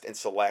test and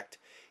select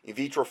in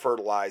vitro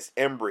fertilized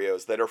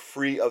embryos that are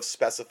free of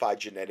specified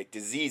genetic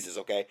diseases,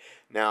 okay?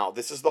 Now,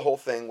 this is the whole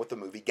thing with the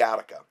movie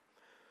Gattaca.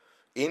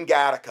 In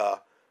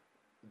Gattaca,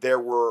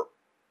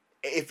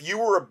 if you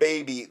were a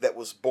baby that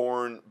was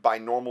born by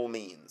normal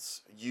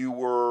means, you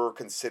were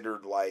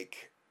considered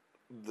like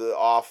the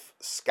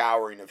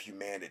off-scouring of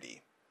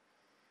humanity.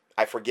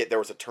 I forget, there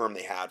was a term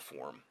they had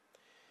for them.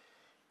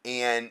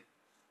 And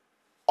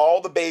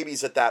all the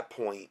babies at that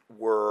point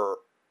were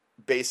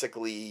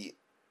basically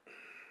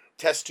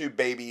test tube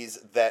babies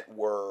that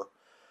were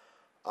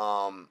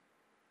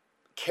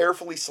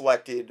carefully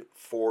selected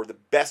for the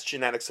best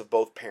genetics of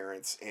both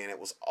parents, and it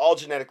was all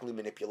genetically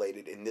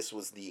manipulated, and this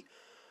was the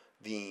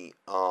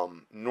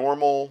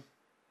normal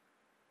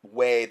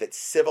way that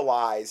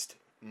civilized,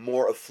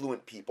 more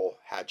affluent people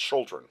had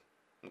children.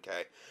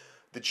 Okay,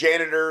 the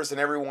janitors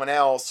and everyone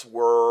else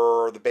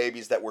were the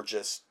babies that were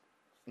just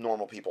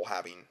normal people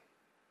having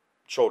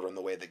children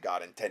the way that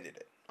God intended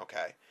it.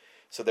 Okay,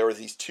 so there were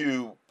these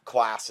two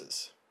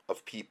classes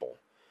of people,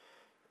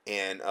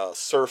 and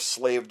serf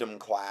slavedom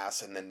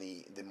class, and then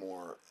the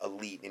more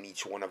elite, and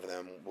each one of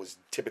them was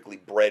typically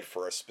bred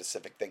for a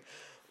specific thing.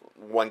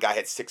 One guy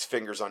had 6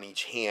 fingers on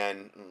each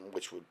hand,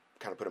 which would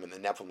kind of put him in the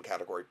Nephilim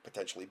category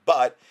potentially,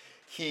 but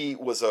he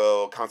was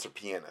a concert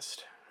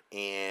pianist,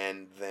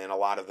 and then a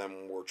lot of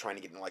them were trying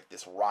to get in like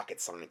this rocket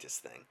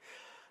scientist thing.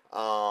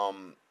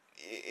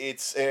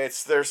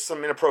 There's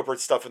some inappropriate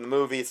stuff in the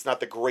movie. It's not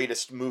the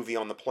greatest movie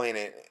on the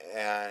planet,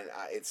 and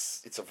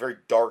it's a very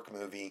dark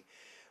movie.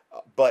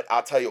 But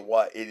I'll tell you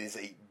what, it is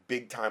a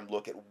big time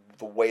look at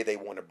the way they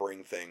want to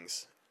bring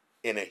things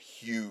in a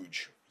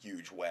huge,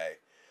 huge way.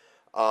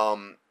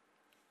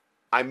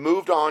 I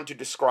moved on to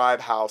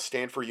describe how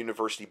Stanford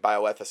University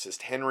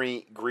bioethicist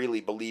Henry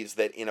Greeley believes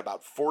that in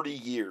about 40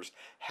 years,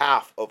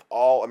 half of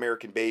all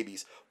American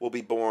babies will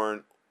be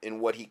born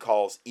in what he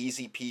calls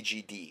easy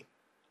PGD.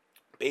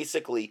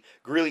 Basically,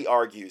 Greeley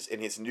argues in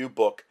his new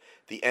book,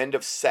 The End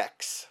of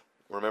Sex.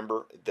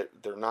 Remember,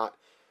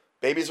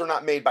 babies are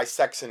not made by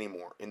sex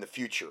anymore in the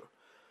future.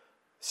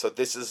 So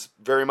this is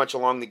very much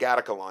along the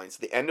Gattaca lines.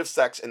 The end of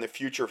sex and the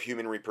future of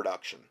human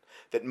reproduction.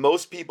 That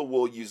most people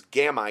will use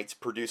gametes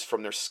produced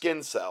from their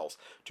skin cells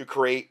to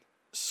create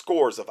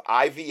scores of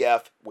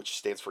IVF, which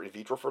stands for in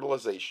vitro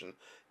fertilization,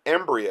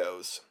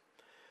 embryos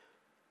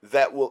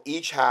that will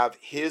each have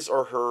his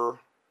or her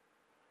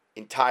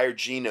entire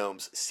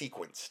genomes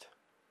sequenced.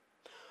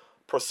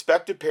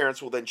 Prospective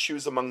parents will then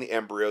choose among the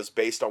embryos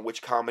based on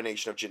which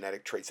combination of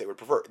genetic traits they would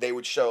prefer. They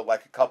would show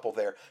like a couple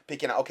there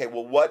picking out, okay,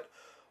 well, what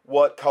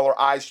color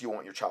eyes do you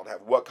want your child to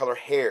have? What color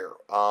hair?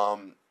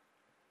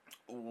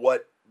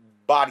 What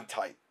body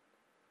type?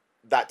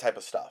 That type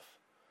of stuff.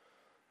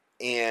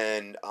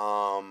 And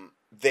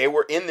they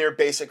were in there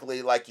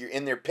basically like you're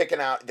in there picking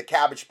out the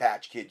Cabbage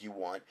Patch Kid you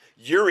want.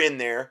 You're in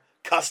there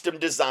custom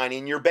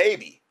designing your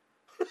baby.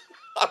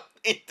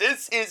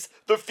 This is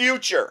the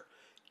future.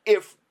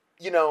 If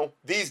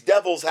these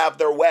devils have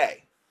their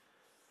way.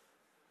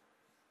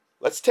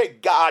 Let's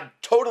take God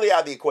totally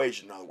out of the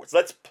equation, in other words.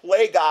 Let's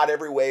play God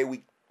every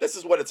way this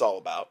is what it's all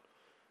about.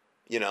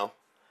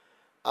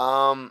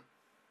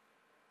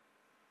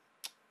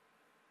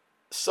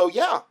 So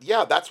yeah,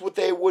 that's what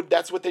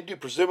they do.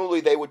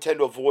 Presumably they would tend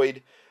to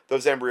avoid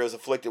those embryos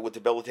afflicted with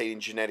debilitating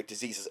genetic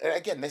diseases. And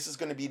again, this is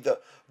going to be the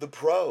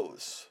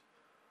pros.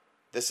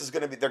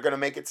 They're going to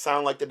make it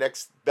sound like the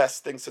next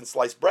best thing since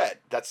sliced bread.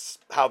 That's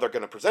how they're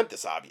going to present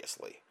this,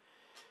 obviously.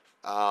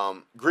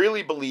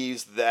 Greeley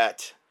believes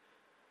that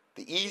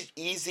the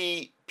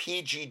easy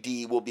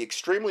PGD will be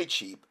extremely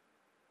cheap.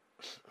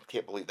 I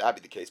can't believe that'd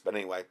be the case, but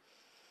anyway.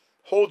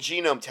 Whole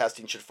genome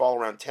testing should fall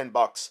around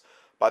 $10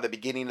 by the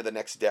beginning of the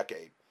next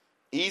decade.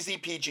 Easy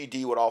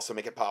PGD would also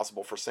make it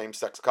possible for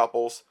same-sex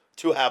couples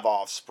to have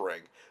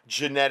offspring,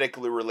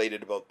 genetically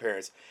related to both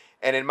parents.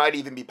 And it might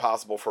even be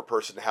possible for a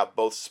person to have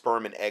both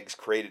sperm and eggs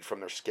created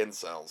from their skin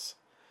cells,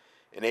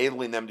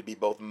 enabling them to be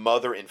both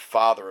mother and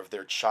father of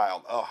their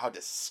child. Oh, how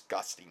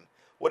disgusting.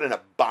 What an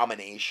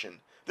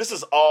abomination. This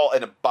is all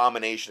an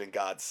abomination in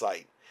God's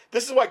sight.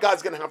 This is why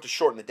God's going to have to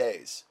shorten the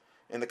days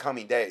in the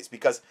coming days,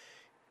 because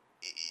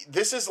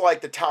this is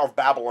like the Tower of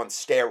Babel on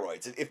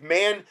steroids. If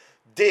man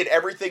did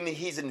everything that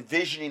he's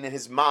envisioning in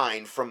his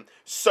mind, from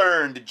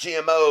CERN to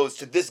GMOs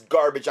to this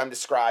garbage I'm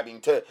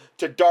describing, to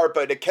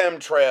DARPA, to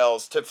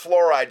chemtrails, to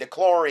fluoride, to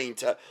chlorine,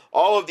 to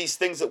all of these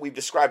things that we've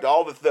described,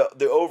 all of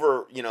the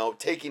over,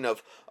 taking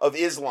of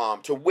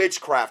Islam, to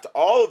witchcraft,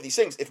 all of these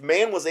things, if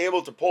man was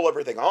able to pull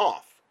everything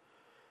off,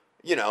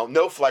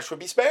 no flesh would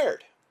be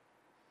spared.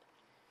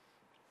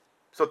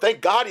 So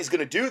thank God he's going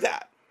to do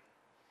that.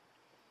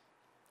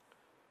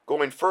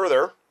 Going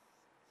further,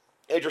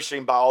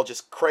 interesting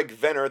biologist Craig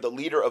Venner, the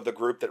leader of the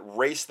group that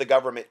raced the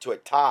government to a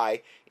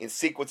tie in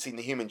sequencing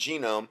the human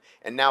genome,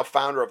 and now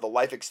founder of the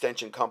life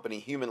extension company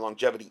Human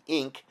Longevity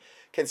Inc.,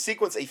 can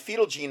sequence a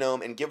fetal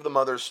genome and give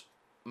the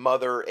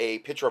mother a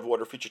picture of what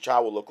her future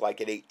child will look like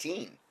at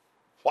 18.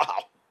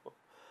 Wow.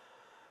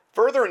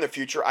 Further in the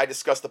future, I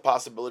discussed the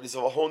possibilities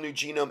of a whole new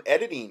genome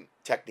editing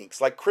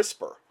techniques like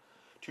CRISPR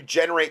to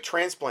generate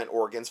transplant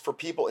organs for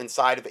people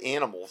inside of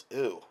animals.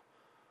 Ew.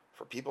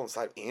 For people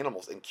inside of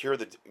animals and cure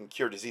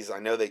diseases. I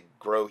know they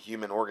grow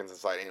human organs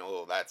inside animals.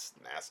 Oh, that's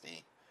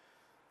nasty.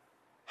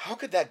 How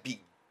could that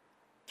be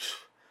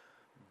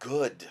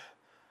good?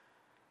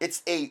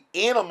 It's a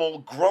animal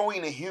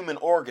growing a human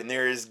organ.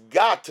 There has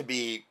got to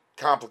be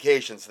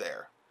complications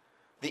there.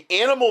 The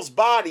animal's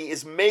body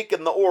is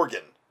making the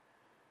organ.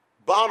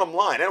 Bottom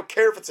line, I don't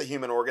care if it's a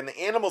human organ. The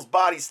animal's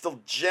body is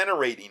still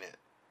generating it.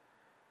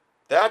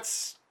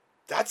 That's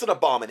an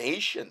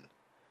abomination.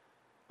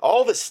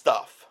 All this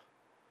stuff.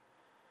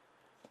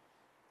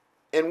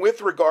 And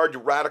with regard to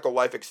radical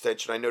life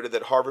extension, I noted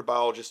that Harvard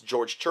biologist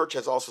George Church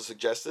has also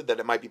suggested that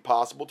it might be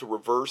possible to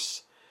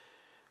reverse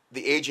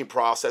the aging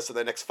process in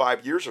the next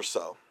 5 years or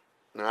so.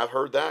 And I've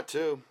heard that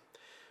too.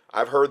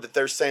 I've heard that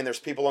they're saying there's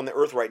people on the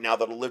earth right now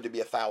that'll live to be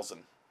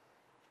 1,000.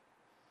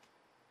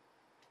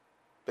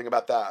 Think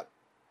about that.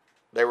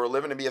 They were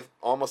living to be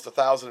almost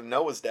 1,000 in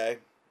Noah's day.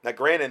 Now,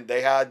 granted,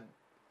 they had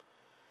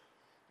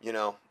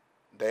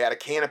a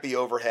canopy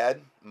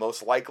overhead,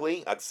 most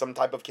likely, some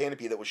type of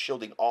canopy that was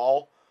shielding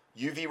all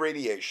UV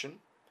radiation.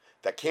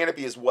 That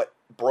canopy is what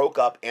broke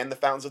up, and the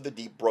fountains of the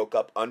deep broke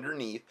up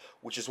underneath,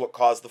 which is what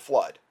caused the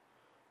flood.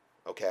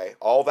 Okay?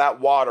 All that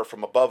water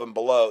from above and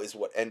below is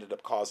what ended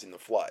up causing the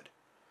flood.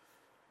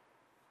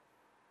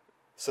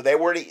 So they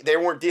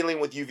weren't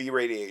dealing with UV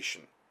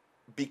radiation.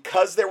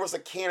 Because there was a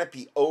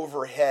canopy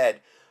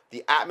overhead,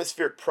 the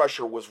atmospheric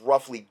pressure was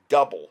roughly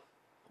double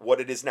what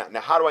it is now.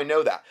 Now, how do I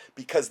know that?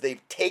 Because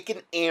they've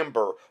taken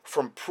amber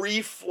from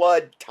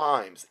pre-flood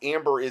times.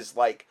 Amber is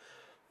like,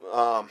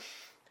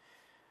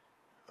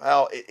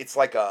 it's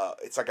like a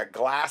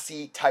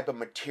glassy type of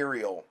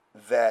material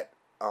that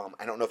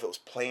I don't know if it was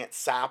plant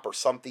sap or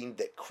something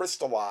that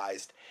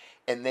crystallized,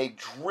 and they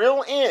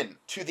drill in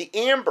to the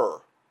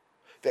amber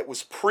that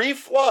was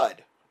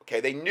pre-flood. Okay,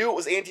 they knew it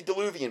was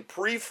antediluvian,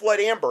 pre-flood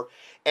amber,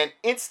 and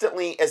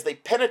instantly as they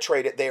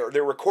penetrate it,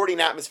 they're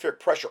recording atmospheric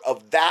pressure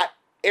of that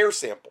air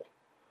sample.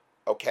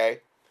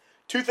 Okay?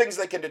 Two things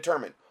they can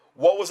determine.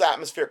 What was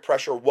atmospheric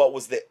pressure? What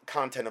was the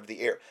content of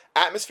the air?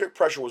 Atmospheric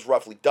pressure was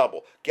roughly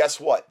double. Guess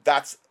what?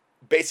 That's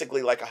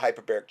basically like a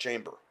hyperbaric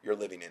chamber you're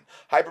living in.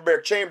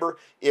 Hyperbaric chamber,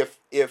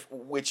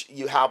 which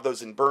you have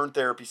those in burn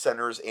therapy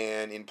centers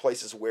and in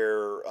places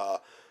where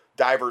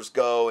divers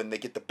go and they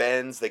get the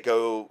bends, they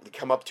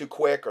come up too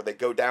quick or they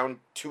go down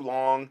too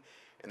long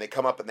and they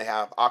come up and they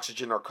have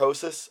oxygen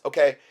narcosis.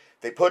 Okay,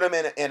 they put them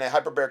in a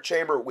hyperbaric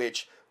chamber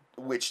which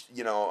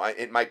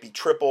it might be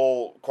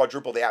triple,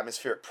 quadruple the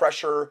atmospheric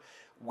pressure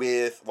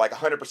with like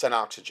 100%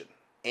 oxygen,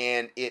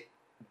 and it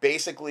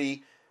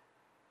basically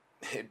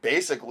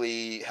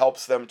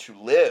helps them to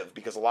live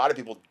because a lot of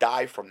people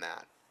die from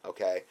that.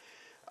 Okay.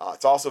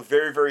 It's also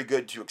very, very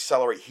good to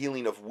accelerate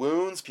healing of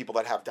wounds. People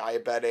that have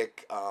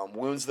diabetic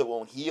wounds that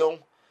won't heal.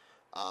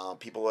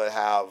 People that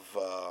have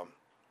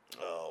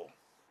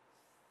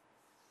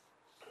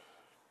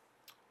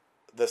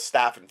the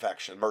staph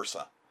infection,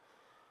 MRSA.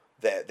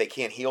 That they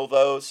can't heal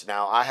those.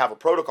 Now, I have a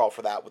protocol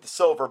for that with the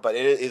silver, but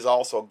it is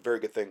also a very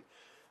good thing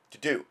to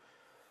do.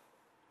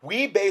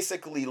 We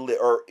basically,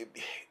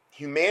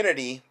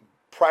 humanity,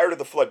 prior to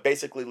the flood,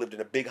 basically lived in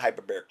a big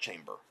hyperbaric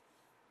chamber.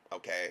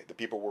 Okay? The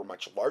people were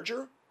much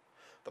larger.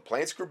 The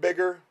plants grew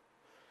bigger.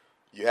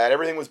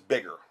 Everything was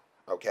bigger,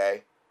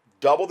 okay?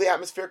 Double the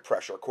atmospheric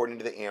pressure, according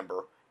to the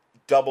amber.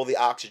 Double the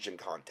oxygen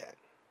content.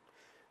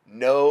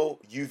 No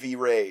UV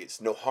rays,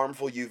 no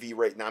harmful UV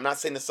rays. Now, I'm not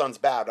saying the sun's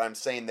bad, but I'm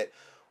saying that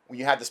when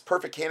you had this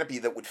perfect canopy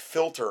that would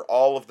filter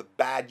all of the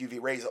bad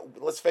UV rays,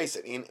 let's face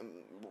it,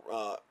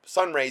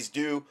 sun rays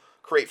do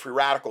create free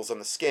radicals on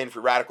the skin.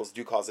 Free radicals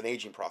do cause an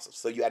aging process.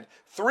 So you had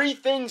three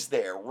things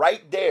there,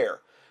 right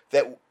there,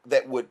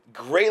 that would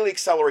greatly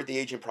accelerate the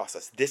aging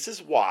process. This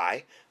is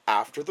why,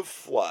 after the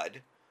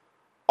flood,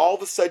 all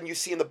of a sudden you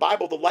see in the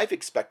Bible the life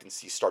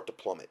expectancies start to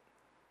plummet.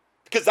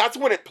 Because that's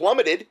when it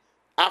plummeted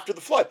after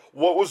the flood.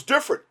 What was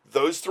different?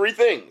 Those three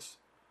things.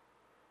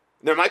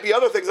 There might be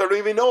other things I don't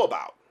even know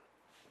about.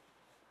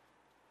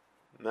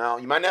 Now,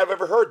 you might not have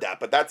ever heard that,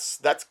 but that's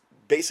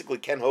basically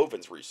Ken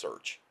Hovind's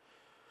research.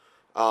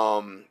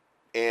 And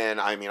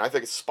I mean, I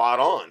think it's spot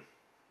on.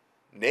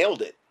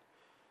 Nailed it.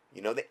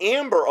 The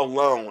amber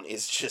alone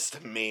is just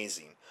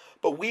amazing.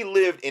 But we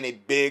lived in a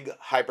big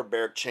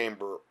hyperbaric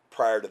chamber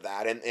prior to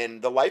that,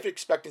 and the life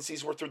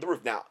expectancies were through the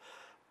roof. Now,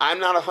 I'm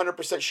not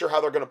 100% sure how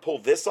they're going to pull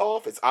this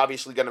off. It's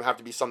obviously going to have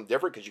to be something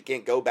different because you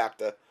can't go back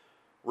to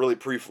really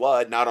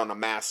pre-flood, not on a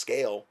mass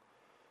scale.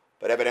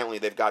 But evidently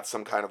they've got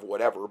some kind of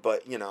whatever.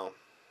 But,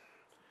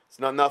 it's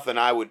not nothing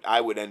I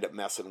would end up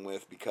messing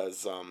with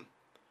because,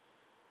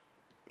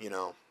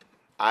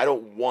 I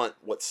don't want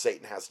what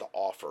Satan has to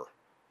offer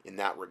in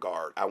that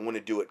regard. I want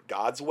to do it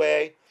God's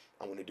way.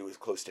 I want to do as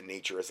close to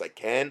nature as I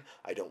can.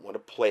 I don't want to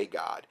play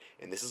God.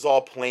 And this is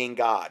all playing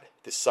God,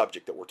 this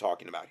subject that we're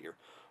talking about here.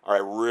 All right,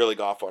 really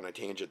got off on a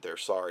tangent there.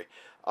 Sorry.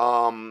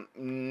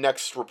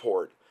 Next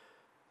report.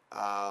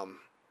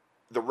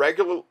 The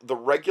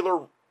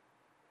regular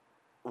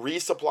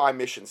resupply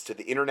missions to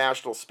the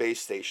International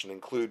Space Station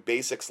include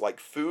basics like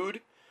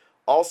food,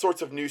 all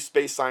sorts of new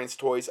space science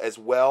toys as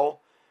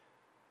well.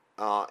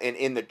 And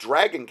in the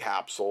Dragon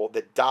capsule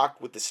that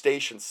docked with the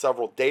station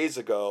several days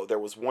ago, there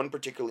was one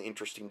particularly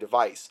interesting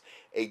device,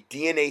 a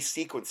DNA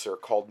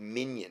sequencer called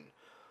Minion.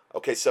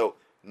 Okay, so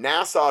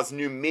NASA's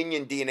new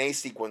Minion DNA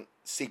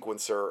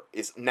sequencer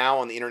is now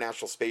on the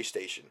International Space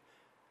Station.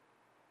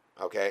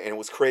 Okay, and it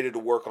was created to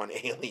work on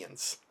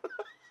aliens.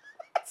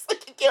 It's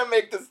like you can't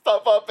make this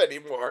stuff up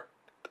anymore.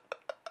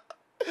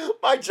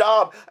 My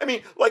job, I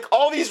mean, like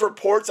all these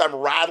reports I'm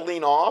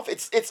rattling off,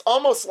 it's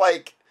almost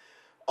like,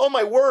 oh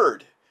my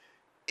word.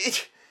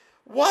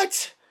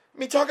 What? I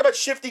mean, talk about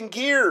shifting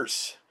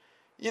gears.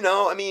 You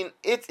know, I mean,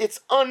 it's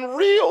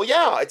unreal.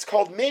 Yeah, it's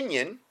called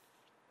Minion,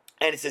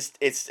 and it's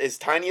as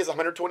tiny as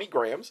 120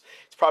 grams.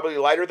 It's probably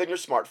lighter than your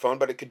smartphone,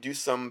 but it could do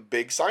some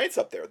big science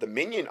up there. The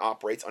Minion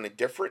operates on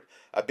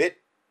a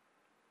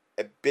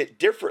bit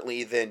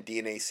differently than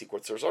DNA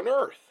sequencers on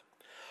Earth,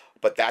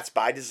 but that's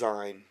by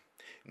design.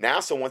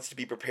 NASA wants to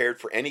be prepared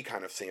for any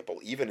kind of sample,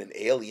 even an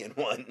alien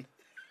one.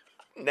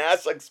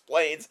 NASA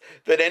explains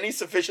that any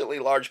sufficiently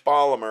large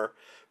polymer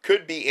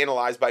could be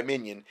analyzed by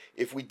Minion.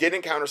 If we did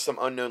encounter some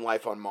unknown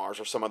life on Mars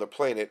or some other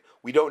planet,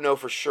 we don't know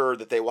for sure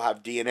that they will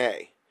have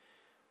DNA.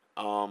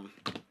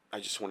 I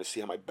just want to see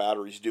how my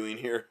battery's doing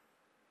here.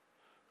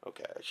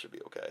 Okay, I should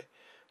be okay.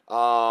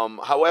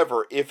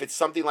 However, if it's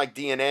something like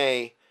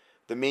DNA,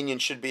 the Minion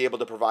should be able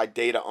to provide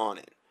data on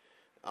it.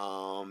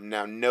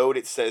 Now note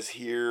it says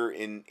here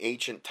in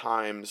ancient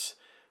times,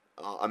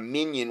 a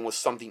minion was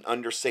something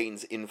under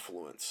Satan's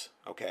influence.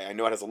 Okay, I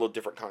know it has a little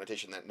different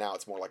connotation than now.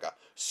 It's more like a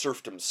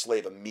serfdom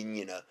slave, a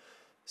minion, a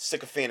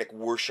sycophantic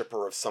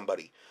worshiper of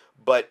somebody.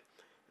 But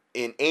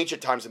in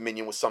ancient times, a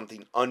minion was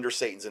something under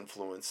Satan's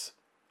influence,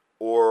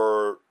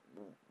 or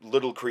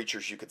little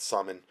creatures you could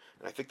summon.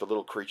 And I think the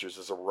little creatures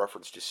is a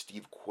reference to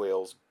Steve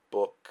Quayle's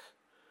book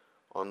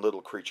on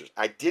little creatures.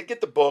 I did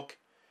get the book.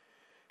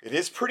 It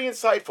is pretty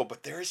insightful,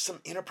 but there is some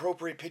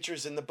inappropriate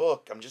pictures in the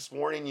book. I'm just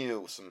warning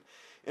you. Some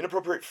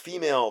inappropriate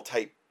female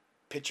type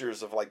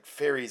pictures of like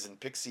fairies and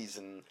pixies,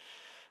 and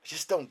I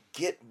just don't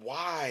get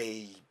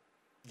why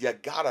you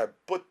gotta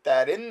put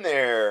that in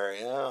there.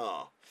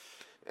 Yeah.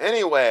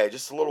 Anyway,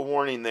 just a little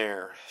warning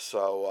there.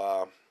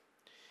 So,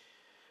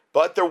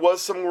 but there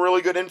was some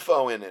really good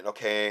info in it.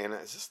 Okay, and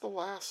is this the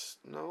last?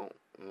 No,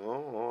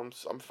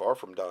 I'm far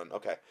from done.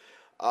 Okay,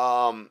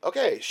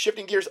 okay,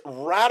 shifting gears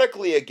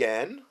radically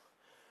again.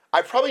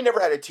 I probably never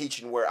had a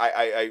teaching where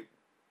I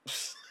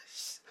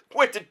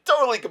went to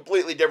totally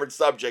completely different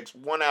subjects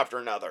one after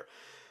another.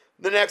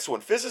 The next one,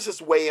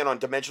 physicists weigh in on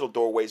dimensional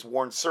doorways,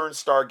 warn CERN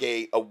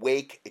Stargate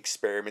Awake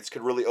experiments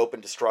could really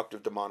open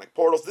destructive demonic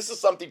portals. This is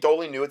something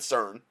totally new at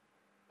CERN.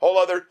 Whole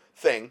other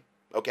thing,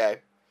 okay?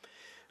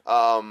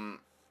 As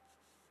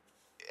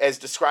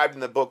described in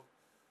the book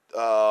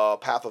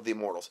Path of the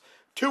Immortals.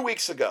 2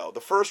 weeks ago,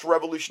 the first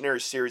revolutionary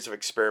series of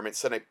experiments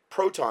sent a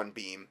proton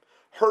beam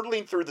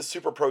hurtling through the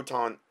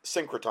superproton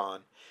synchrotron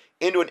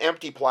into an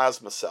empty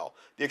plasma cell.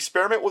 The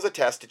experiment was a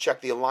test to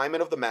check the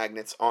alignment of the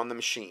magnets on the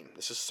machine.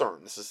 This is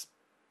CERN. This is,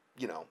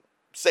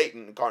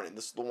 Satan incarnate.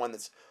 This is the one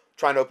that's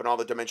trying to open all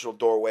the dimensional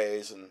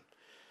doorways and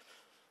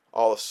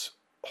all this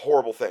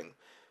horrible thing.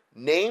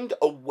 Named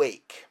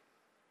Awake,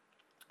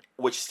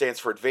 which stands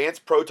for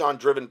Advanced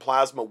Proton-Driven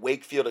Plasma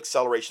Wake Field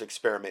Acceleration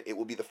Experiment. It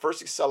will be the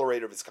first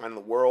accelerator of its kind in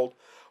the world.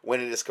 When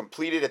it is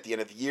completed at the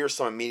end of the year,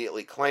 some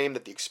immediately claim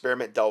that the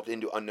experiment delved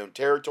into unknown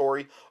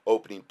territory,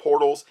 opening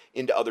portals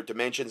into other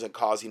dimensions and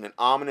causing an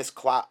ominous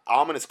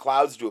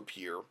clouds to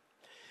appear.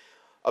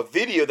 A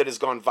video that has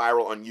gone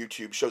viral on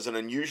YouTube shows an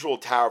unusual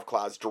tower of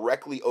clouds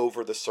directly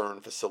over the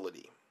CERN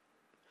facility.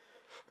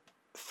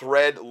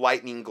 Thread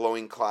lightning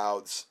glowing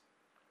clouds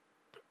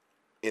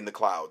in the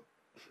cloud.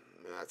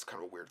 That's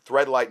kind of weird.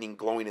 Thread lightning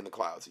glowing in the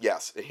clouds.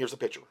 Yes, and here's a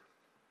picture.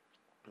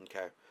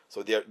 Okay.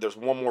 So there's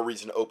one more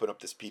reason to open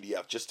up this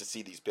PDF, just to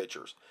see these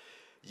pictures.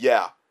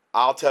 Yeah,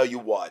 I'll tell you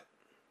what.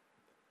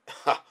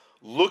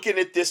 Looking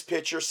at this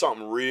picture,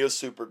 something real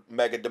super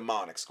mega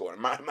demonic's going.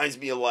 It reminds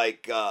me of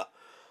like, I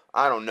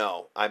don't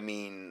know. I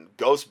mean,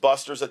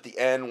 Ghostbusters at the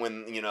end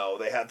when,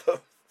 they had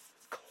the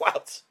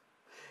clouds.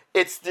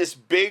 It's this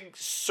big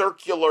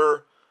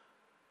circular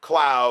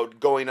cloud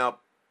going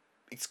up.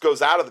 It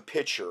goes out of the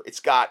picture. It's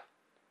got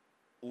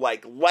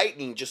like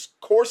lightning just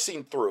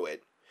coursing through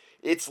it.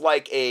 It's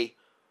like a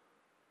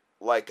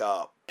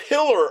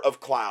pillar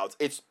of clouds.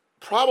 It's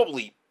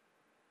probably,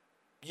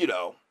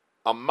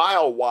 a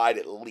mile wide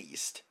at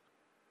least.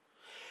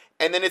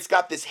 And then it's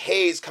got this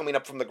haze coming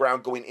up from the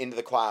ground going into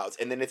the clouds.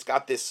 And then it's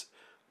got this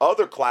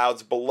other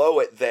clouds below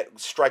it that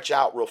stretch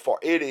out real far.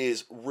 It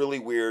is really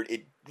weird.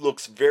 It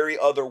looks very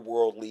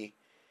otherworldly.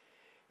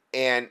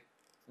 And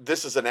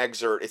this is an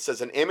excerpt. It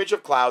says, an image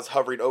of clouds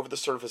hovering over the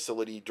CERN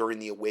facility during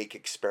the Awake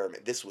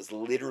experiment. This was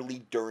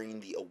literally during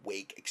the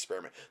Awake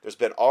experiment. There's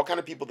been all kind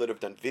of people that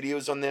have done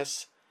videos on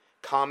this,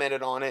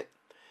 commented on it.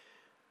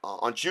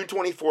 On June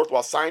 24th,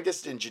 while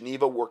scientists in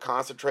Geneva were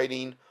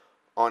concentrating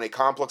on a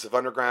complex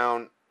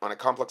underground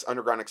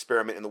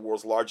experiment in the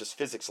world's largest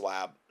physics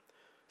lab,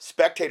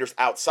 spectators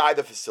outside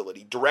the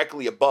facility,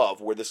 directly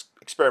above where this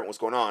experiment was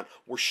going on,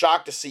 were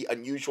shocked to see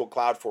unusual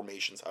cloud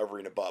formations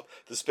hovering above.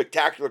 The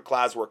spectacular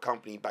clouds were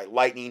accompanied by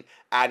lightning,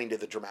 adding to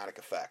the dramatic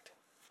effect.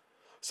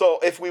 So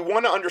if we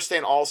want to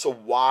understand also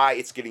why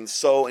it's getting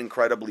so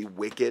incredibly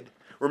wicked,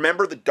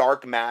 remember the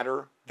dark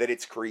matter that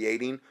it's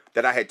creating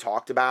that I had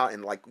talked about,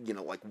 and like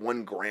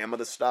 1 gram of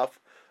the stuff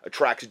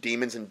attracts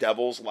demons and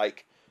devils.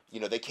 Like,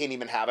 they can't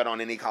even have it on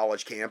any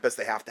college campus.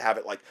 They have to have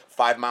it like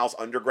 5 miles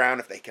underground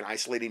if they can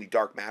isolate any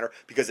dark matter,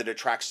 because it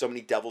attracts so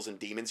many devils and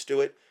demons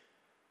to it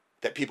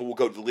that people will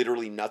go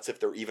literally nuts if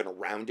they're even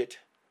around it.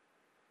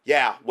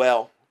 Yeah,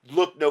 well,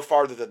 look no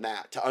farther than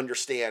that to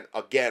understand,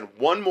 again,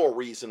 one more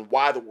reason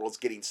why the world's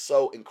getting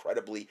so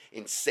incredibly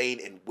insane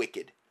and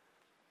wicked.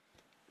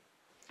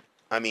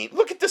 I mean,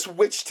 look at this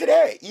witch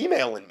today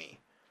emailing me.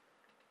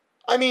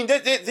 I mean,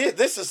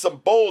 this is some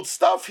bold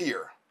stuff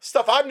here.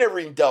 Stuff I've never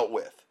even dealt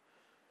with.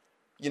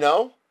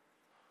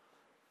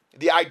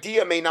 The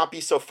idea may not be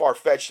so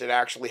far-fetched and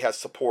actually has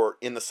support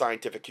in the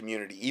scientific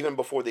community. Even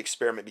before the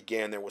experiment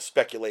began, there was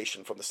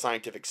speculation from the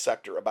scientific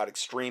sector about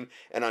extreme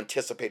and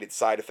anticipated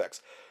side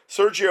effects.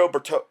 Sergio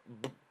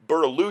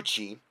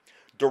Bertolucci,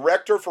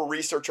 director for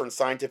research on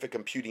scientific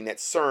computing at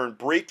CERN,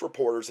 briefed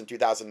reporters in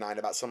 2009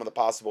 about some of the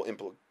possible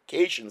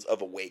implications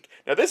of Awake.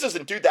 Now, this is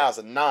in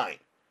 2009.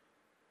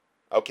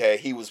 Okay,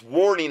 he was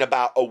warning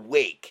about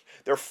Awake.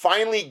 They're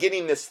finally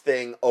getting this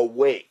thing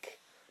awake.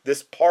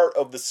 This part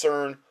of the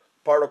CERN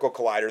particle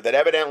collider that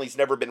evidently has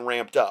never been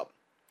ramped up.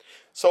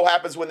 So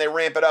happens when they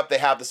ramp it up, they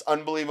have this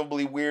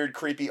unbelievably weird,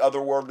 creepy,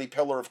 otherworldly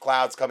pillar of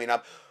clouds coming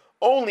up.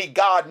 Only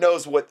God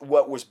knows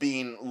what was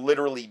being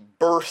literally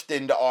burst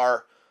into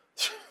our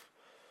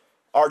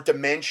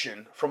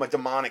dimension from a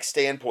demonic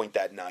standpoint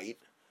that night.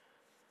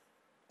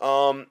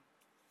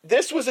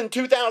 This was in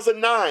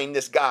 2009,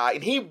 this guy,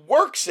 and he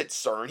works at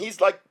CERN. He's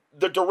like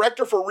the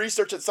director for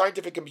research and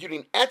scientific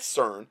computing at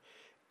CERN,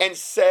 and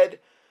said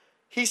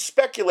he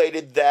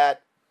speculated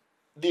that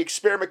the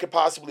experiment could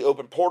possibly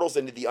open portals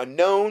into the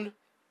unknown.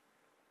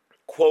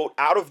 Quote,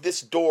 out of this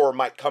door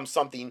might come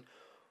something,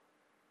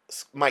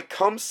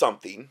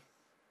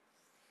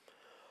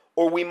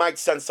 or we might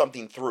send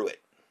something through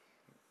it.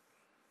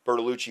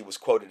 Bertolucci was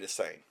quoted as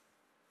saying.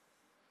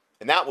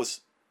 And that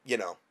was,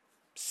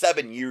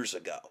 7 years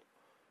ago.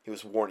 He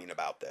was warning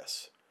about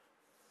this.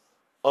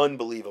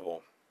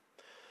 Unbelievable.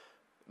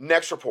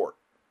 Next report.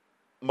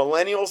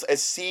 Millennials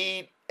as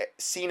seen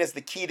as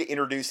the key to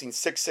introducing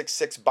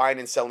 666 buying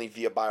and selling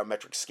via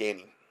biometric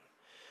scanning.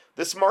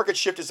 This market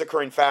shift is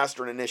occurring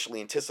faster than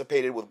initially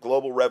anticipated, with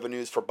global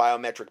revenues for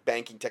biometric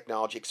banking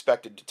technology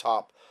expected to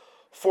top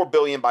 $4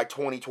 billion by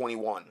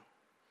 2021.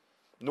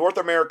 North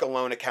America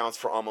alone accounts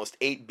for almost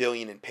 $8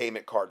 billion in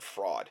payment card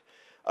fraud,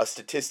 a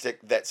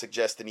statistic that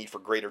suggests the need for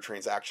greater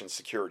transaction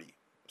security.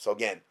 So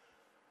again,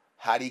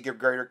 how do you get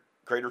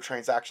greater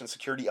transaction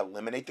security?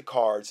 Eliminate the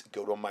cards,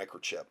 go to a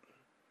microchip.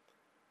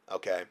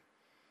 Okay?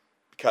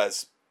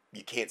 Because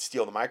you can't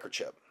steal the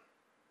microchip,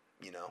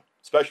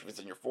 especially if it's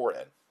in your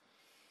forehead.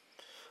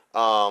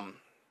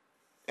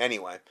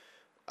 Anyway,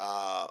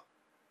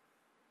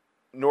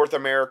 North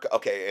America,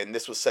 okay, and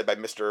this was said by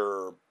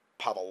Mr.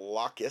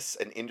 Pavlakis,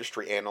 an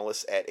industry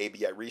analyst at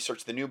ABI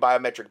Research. The new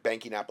biometric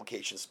banking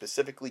applications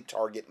specifically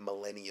target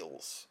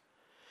millennials,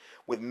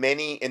 with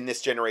many in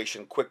this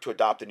generation quick to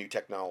adopt the new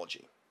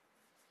technology.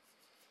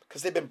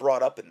 Because they've been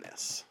brought up in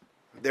this.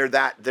 They're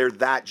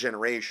that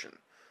generation.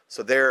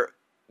 So they're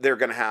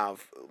going to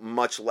have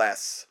much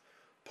less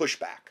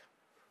pushback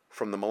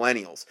from the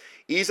millennials.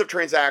 Ease of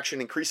transaction,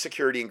 increased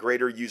security, and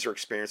greater user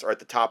experience are at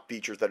the top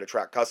features that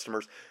attract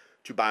customers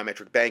to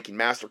biometric banking.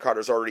 MasterCard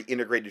has already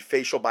integrated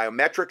facial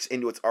biometrics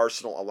into its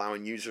arsenal,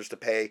 allowing users to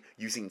pay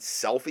using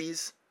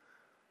selfies.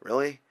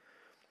 Really?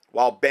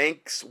 While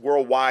banks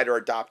worldwide are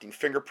adopting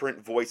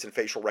fingerprint, voice, and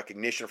facial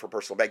recognition for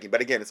personal banking.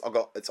 But again, it's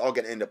all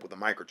going to end up with a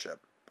microchip,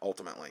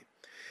 ultimately.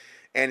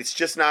 And it's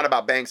just not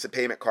about banks and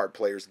payment card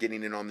players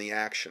getting in on the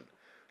action.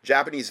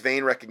 Japanese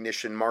vein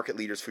recognition market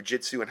leaders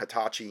Fujitsu and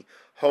Hitachi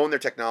honed their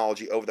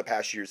technology over the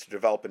past years to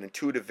develop an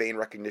intuitive vein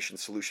recognition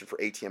solution for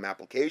ATM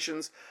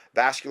applications.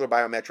 Vascular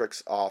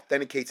biometrics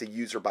authenticates a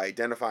user by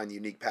identifying the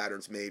unique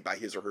patterns made by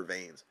his or her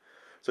veins.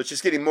 So it's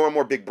just getting more and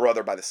more Big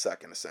Brother by the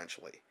second,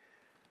 essentially.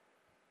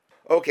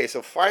 Okay,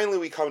 so finally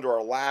we come to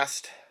our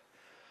last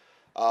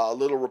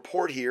little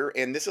report here,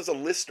 and this is a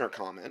listener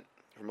comment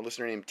from a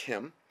listener named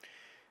Tim,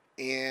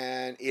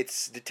 and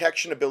it's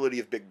detection ability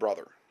of Big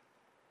Brother.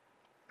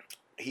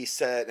 He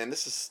said, and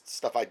this is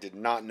stuff I did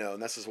not know,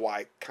 and this is why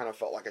I kind of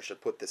felt like I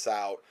should put this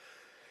out,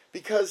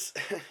 because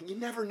you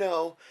never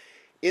know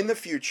in the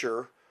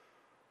future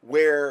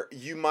where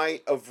you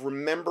might have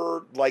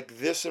remembered, like,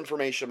 this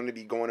information I'm going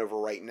to be going over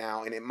right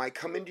now, and it might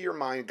come into your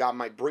mind. God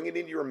might bring it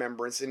into your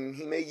remembrance, and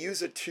he may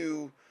use it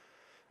to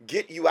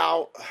get you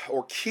out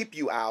or keep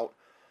you out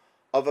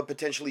of a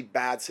potentially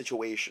bad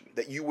situation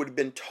that you would have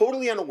been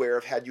totally unaware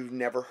of had you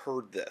never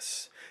heard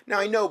this. Now,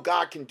 I know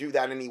God can do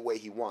that any way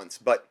he wants,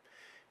 but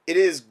it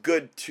is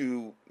good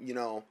to,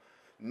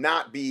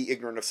 not be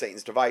ignorant of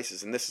Satan's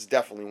devices, and this is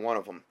definitely one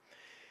of them.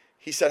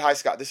 He said, "Hi,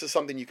 Scott. This is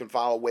something you can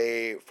file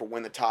away for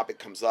when the topic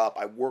comes up.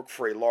 I work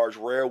for a large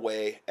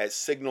railway as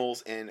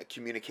signals and a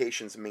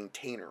communications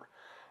maintainer.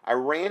 I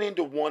ran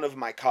into one of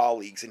my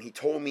colleagues, and he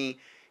told me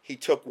he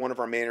took one of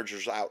our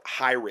managers out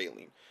high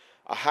railing.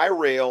 A high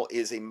rail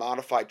is a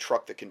modified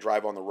truck that can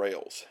drive on the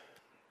rails.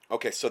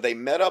 Okay, so they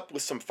met up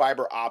with some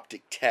fiber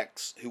optic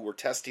techs who were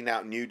testing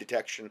out new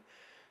detection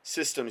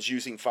systems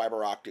using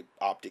fiber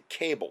optic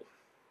cable.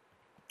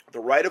 The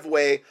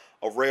right-of-way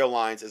of rail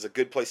lines is a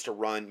good place to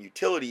run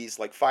utilities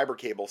like fiber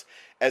cables,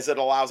 as it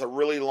allows a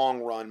really long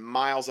run,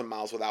 miles and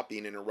miles, without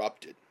being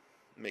interrupted."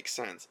 Makes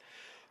sense.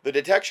 "The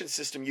detection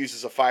system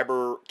uses a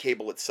fiber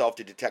cable itself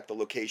to detect the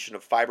location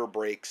of fiber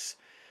breaks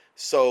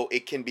so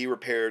it can be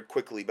repaired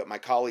quickly, but my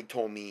colleague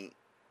told me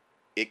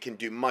it can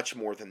do much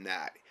more than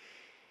that.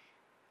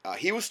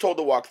 He was told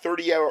to walk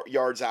 30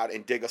 yards out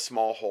and dig a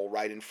small hole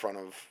right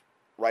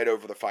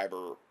over the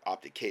fiber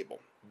optic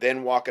cable.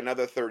 Then walk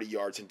another 30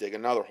 yards and dig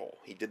another hole.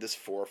 He did this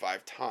 4 or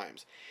 5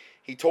 times.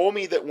 He told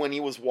me that when he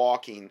was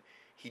walking,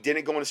 he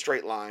didn't go in a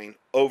straight line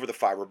over the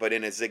fiber, but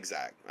in a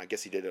zigzag. I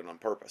guess he did it on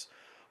purpose.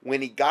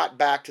 When he got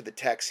back to the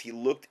text, he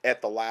looked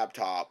at the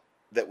laptop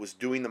that was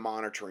doing the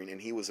monitoring,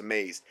 and he was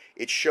amazed.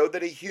 It showed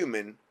that a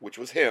human, which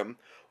was him,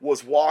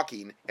 was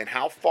walking, and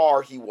how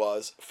far he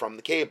was from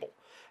the cable,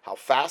 how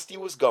fast he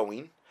was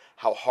going,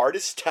 how hard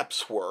his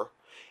steps were.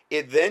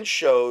 It then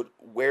showed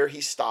where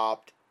he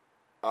stopped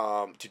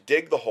to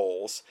dig the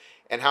holes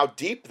and how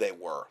deep they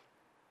were.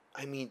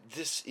 I mean,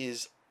 this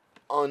is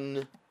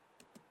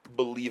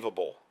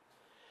unbelievable.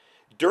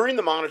 During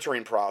the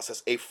monitoring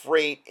process, a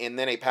freight and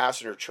then a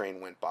passenger train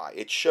went by.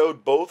 It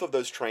showed both of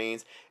those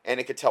trains,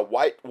 and it could tell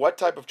what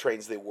type of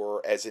trains they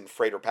were, as in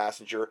freight or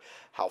passenger,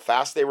 how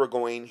fast they were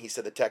going. He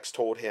said the text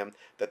told him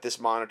that this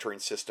monitoring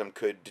system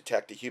could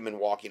detect a human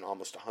walking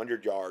almost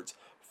 100 yards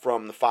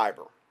from the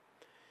fiber.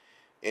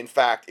 In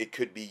fact, it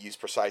could be used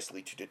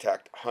precisely to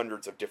detect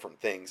hundreds of different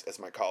things, as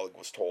my colleague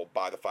was told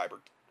by the fiber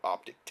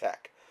optic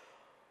tech.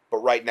 But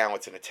right now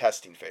it's in a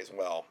testing phase."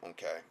 Well,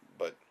 okay,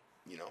 but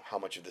how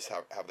much of this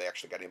have they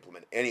actually got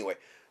implemented? Anyway,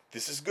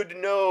 this is good to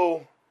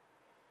know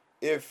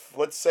if,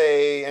 let's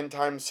say, end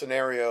time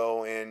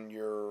scenario, and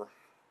you're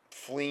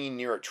fleeing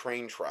near a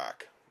train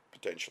track,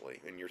 potentially,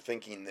 and you're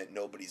thinking that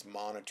nobody's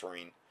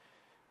monitoring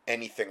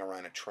anything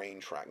around a train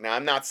track. Now,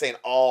 I'm not saying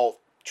all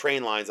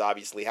train lines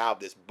obviously have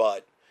this,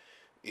 but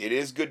it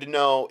is good to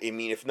know. I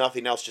mean, if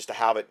nothing else, just to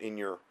have it in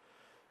your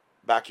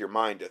back of your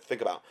mind to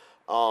think about.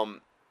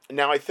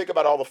 Now, I think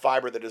about all the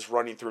fiber that is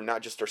running through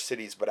not just our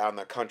cities, but out in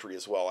the country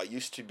as well. I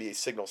used to be a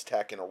signals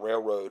tech in a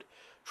railroad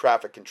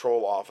traffic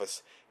control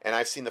office, and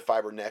I've seen the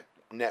fiber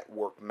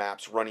network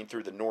maps running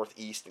through the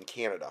Northeast in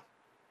Canada.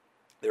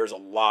 There's a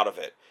lot of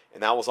it,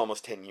 and that was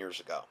almost 10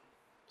 years ago.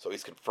 So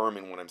he's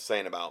confirming what I'm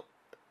saying about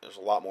there's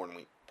a lot more than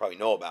we probably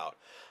know about.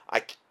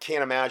 I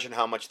can't imagine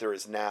how much there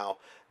is now.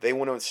 They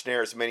want to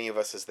ensnare as many of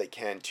us as they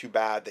can. Too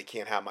bad they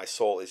can't have my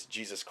soul as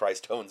Jesus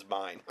Christ owns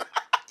mine.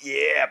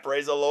 Yeah,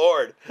 praise the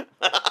Lord.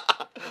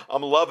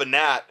 I'm loving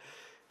that.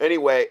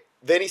 Anyway,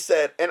 then he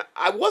said, and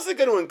I wasn't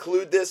going to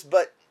include this,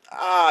 but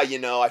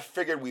I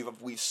figured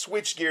we've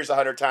switched gears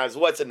 100 times.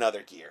 What's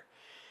another gear?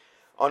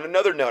 On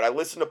another note, I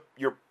listened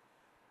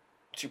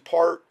to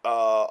part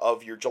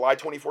of your July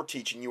 24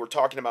 teaching. You were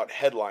talking about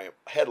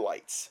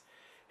headlights.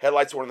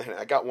 Headlights are one of the.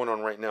 I got one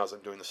on right now as I'm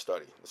doing the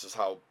study. This is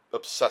how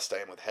obsessed I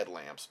am with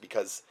headlamps,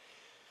 because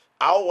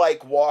I'll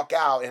walk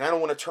out and I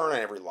don't want to turn on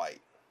every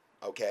light.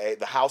 Okay,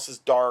 the house is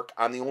dark.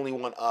 I'm the only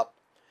one up.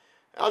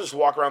 I'll just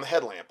walk around the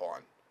headlamp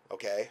on.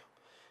 Okay,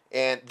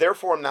 and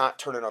therefore I'm not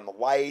turning on the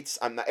lights.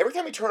 I'm not. Every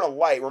time you turn a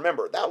light,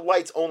 remember that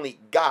light's only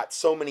got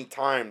so many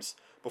times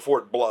before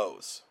it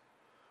blows.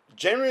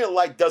 Generally, a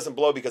light doesn't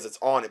blow because it's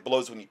on. It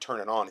blows when you turn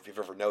it on. If you've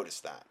ever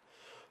noticed that.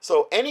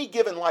 So any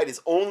given light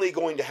is only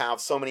going to have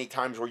so many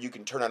times where you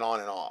can turn it on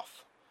and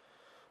off.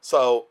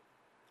 So,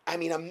 I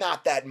mean, I'm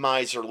not that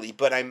miserly,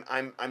 but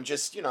I'm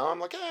just, I'm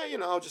like,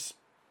 just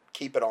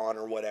keep it on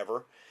or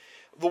whatever.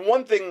 The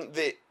one thing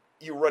that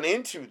you run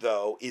into,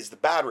 though, is the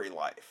battery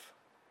life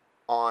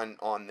on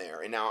there.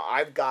 And now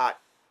I've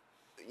got,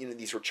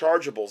 these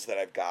rechargeables that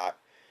I've got,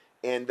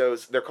 and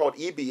they're called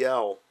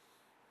EBL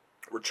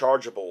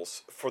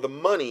rechargeables. For the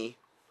money,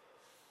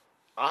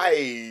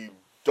 I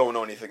don't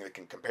know anything that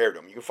can compare to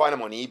them. You can find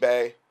them on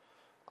eBay,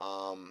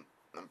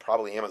 and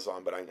probably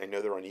Amazon, but I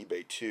know they're on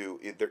eBay too.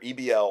 They're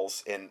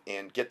EBLs,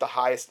 and get the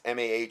highest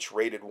MAH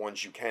rated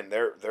ones you can.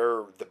 They're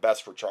the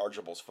best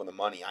rechargeables for the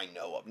money I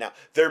know of. Now,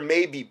 there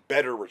may be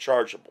better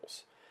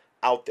rechargeables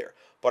out there,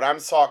 but I'm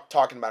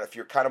talking about if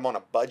you're kind of on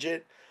a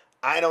budget,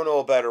 I don't know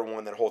a better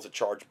one that holds a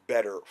charge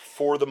better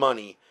for the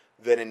money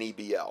than an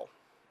EBL.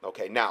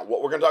 Okay, now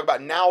what we're going to talk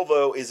about now,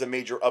 though, is a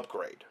major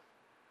upgrade.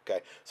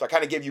 Okay, so I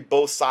kind of give you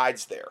both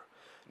sides there.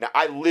 Now,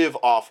 I live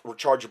off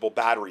rechargeable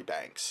battery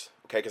banks,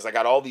 okay, because I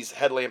got all these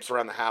headlamps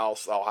around the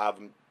house. I'll have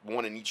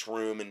one in each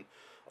room, and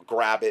I'll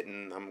grab it,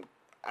 and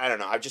I don't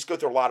know, I just go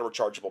through a lot of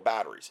rechargeable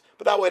batteries.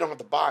 But that way I don't have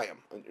to buy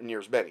them near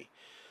as many.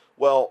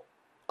 Well,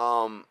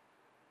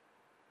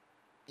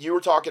 you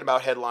were talking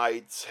about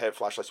headlights, head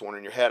flashlights, one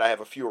in your head. I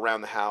have a few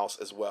around the house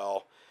as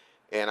well,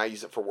 and I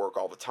use it for work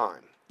all the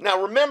time.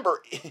 Now,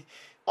 remember,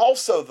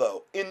 also,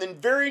 though, in the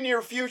very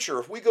near future,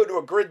 if we go to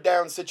a grid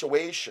down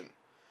situation,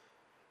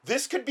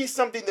 this could be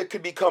something that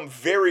could become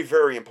very,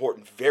 very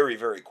important very,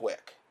 very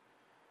quick.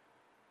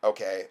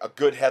 Okay, a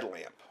good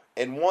headlamp.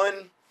 And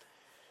one,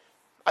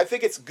 I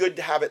think it's good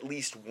to have at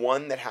least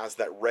one that has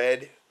that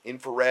red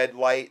infrared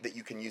light that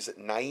you can use at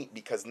night,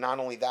 because not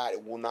only that,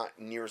 it will not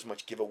near as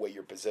much give away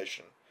your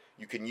position.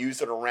 You can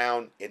use it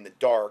around in the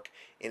dark,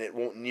 and it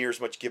won't near as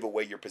much give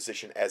away your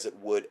position as it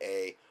would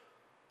a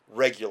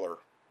regular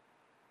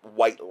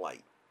white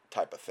light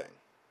type of thing.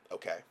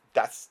 Okay,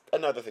 that's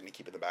another thing to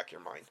keep in the back of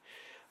your mind.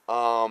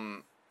 I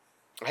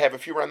have a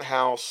few around the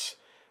house.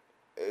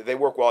 They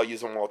work well. I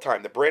use them all the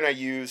time. The brand I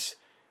use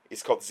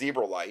is called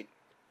Zebra Light.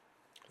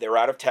 They're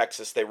out of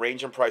Texas. They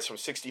range in price from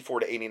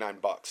 $64 to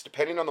 $89.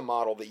 Depending on the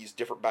model, they use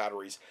different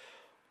batteries,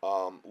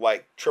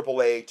 like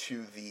AAA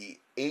to the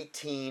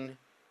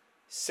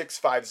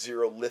 18650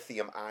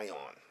 lithium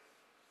ion.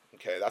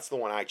 Okay, that's the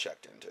one I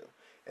checked into.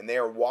 And they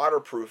are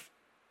waterproof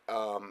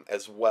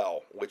as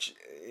well, which,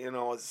 you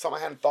know, is something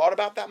I hadn't thought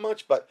about that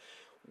much. But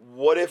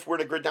what if we're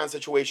in a grid down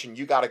situation?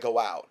 You got to go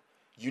out.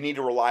 You need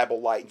a reliable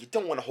light. You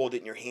don't want to hold it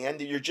in your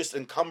hand. You're just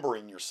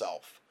encumbering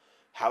yourself.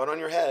 Have it on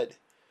your head. I'm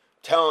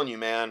telling you,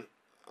 man.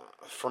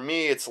 For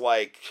me, it's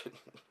like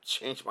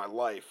changed my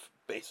life,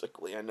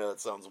 basically. I know that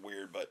sounds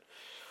weird, but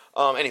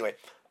anyway,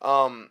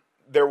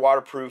 they're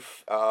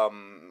waterproof,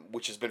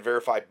 which has been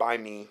verified by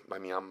me. I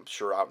mean, I'm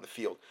sure out in the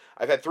field.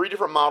 I've had 3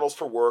 different models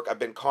for work. I've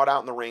been caught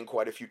out in the rain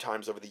quite a few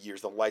times over the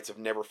years. The lights have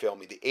never failed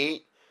me. The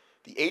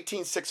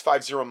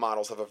 18650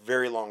 models have a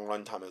very long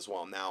runtime as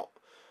well. Now,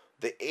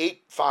 the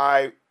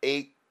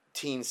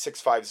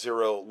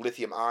 18650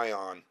 lithium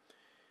ion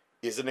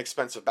is an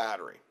expensive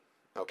battery.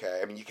 Okay,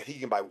 I mean, you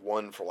can buy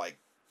one for like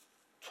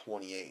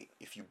 $28.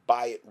 If you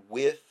buy it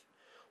with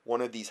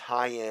one of these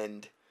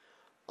high-end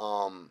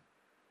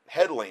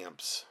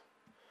headlamps,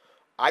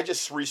 I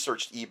just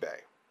researched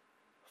eBay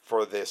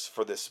for this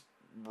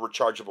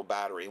rechargeable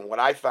battery, and what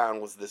I found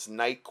was this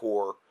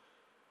Nitecore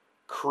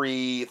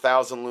Cree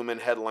 1000 lumen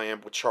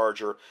headlamp with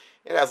charger.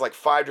 It has like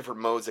 5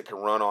 different modes it can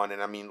run on,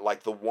 and I mean,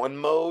 like the one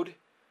mode,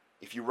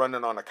 if you run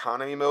it on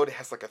economy mode, it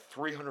has like a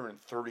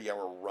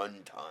 330-hour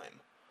run time.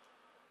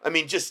 I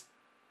mean, just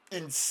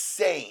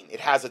insane.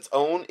 It has its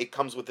own, it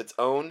comes with its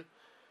own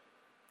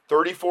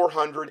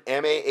 3400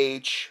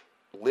 mAh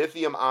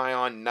lithium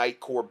ion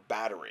Nitecore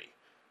battery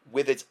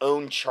with its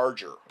own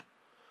charger.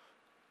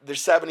 They're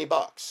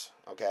 $70.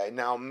 Okay,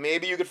 now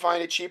maybe you could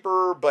find it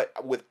cheaper, but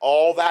with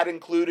all that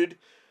included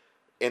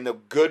and the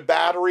good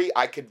battery,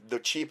 the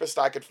cheapest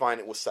I could find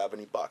it was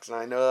 $70. And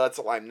I know that's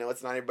a lie. I know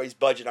it's not everybody's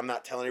budget. I'm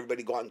not telling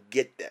everybody to go out and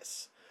get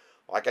this.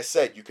 Like I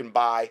said, you can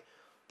buy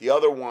the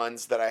other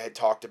ones that I had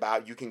talked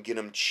about. You can get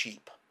them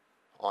cheap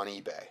on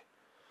eBay.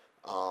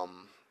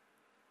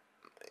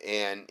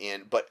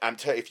 But I'm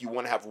telling you, if you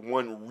want to have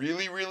one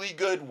really, really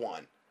good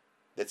one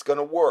that's going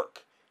to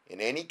work in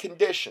any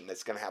condition,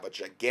 that's going to have a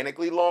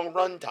gigantically long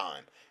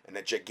runtime and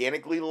a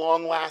gigantically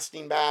long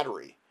lasting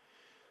battery,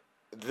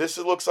 this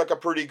looks like a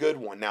pretty good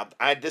one. Now,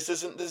 this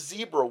isn't the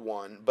Zebra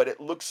one, but it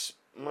looks,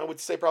 I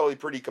would say, probably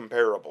pretty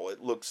comparable.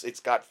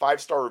 It's got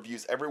 5-star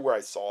reviews everywhere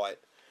I saw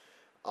it.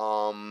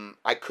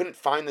 I couldn't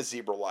find the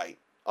Zebra Light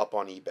up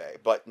on eBay,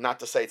 but not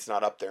to say it's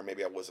not up there.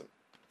 Maybe I wasn't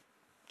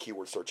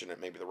keyword searching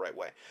it maybe the right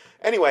way.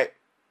 Anyway,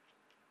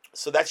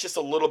 so that's just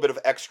a little bit of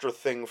extra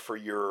thing for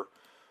your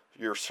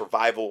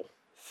survival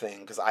thing,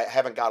 because I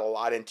haven't got a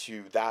lot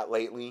into that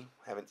lately.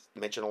 I haven't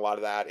mentioned a lot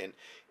of that, and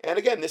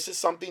again, this is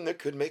something that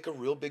could make a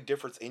real big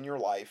difference in your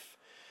life,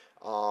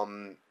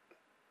 in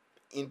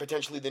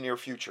potentially the near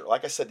future.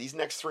 Like I said, these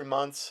next 3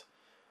 months,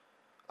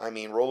 I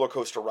mean, roller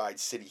coaster ride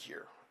city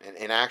here,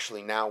 and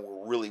actually now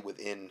we're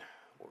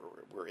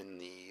in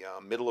the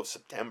middle of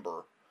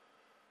September.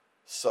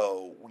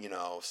 So, you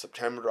know,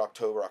 September to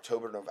October to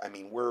November, I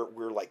mean,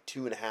 we're like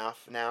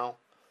 2.5 now.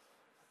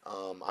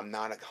 I'm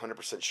not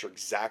 100% sure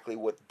exactly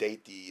what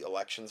date the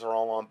elections are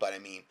all on, but I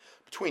mean,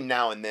 between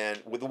now and then,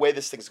 with the way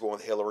this thing's going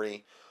with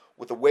Hillary,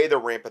 with the way they're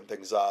ramping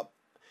things up,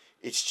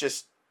 it's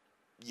just,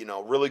 you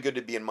know, really good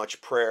to be in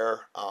much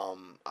prayer.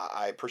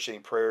 I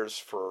appreciate prayers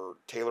for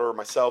Taylor,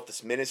 myself,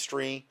 this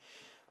ministry,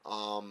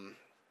 and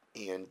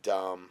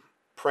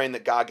praying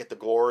that God get the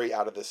glory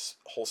out of this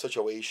whole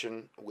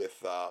situation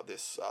with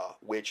this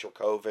witch or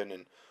Coven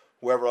and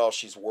whoever else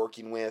she's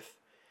working with.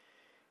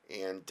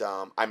 And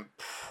I'm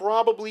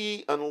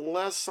probably,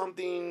 unless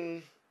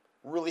something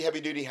really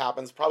heavy duty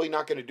happens, probably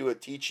not going to do a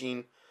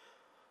teaching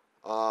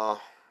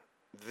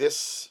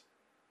this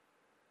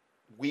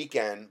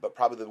weekend, but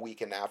probably the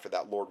weekend after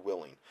that, Lord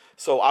willing.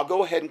 So I'll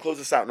go ahead and close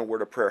this out in a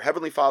word of prayer.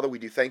 Heavenly Father, we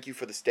do thank you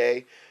for this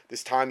day,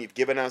 this time you've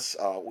given us.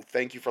 We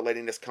thank you for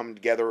letting us come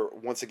together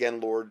once again,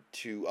 Lord,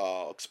 to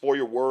explore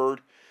your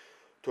word,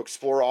 to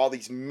explore all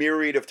these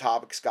myriad of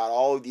topics, God,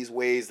 all of these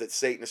ways that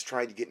Satan is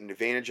trying to get an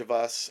advantage of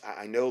us.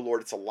 I know,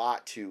 Lord, it's a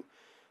lot to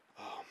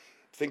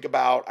think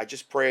about. I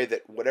just pray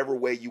that whatever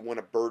way you want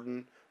to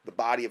burden the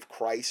body of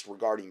Christ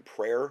regarding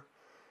prayer,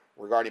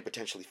 regarding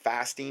potentially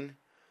fasting,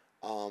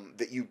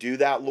 that you do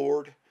that,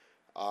 Lord.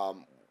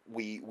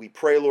 We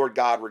pray, Lord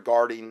God,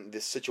 regarding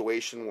this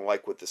situation,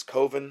 like with this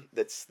Coven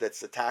that's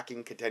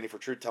attacking Contending for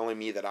Truth, telling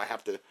me that I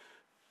have to,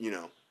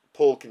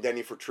 pull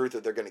Contending for Truth,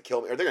 that they're going to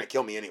kill me, or they're going to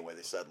kill me anyway,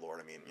 they said,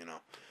 Lord. I mean,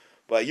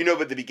 But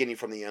but the beginning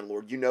from the end,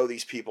 Lord. You know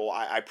these people.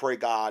 I pray,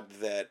 God,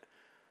 that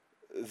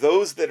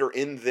those that are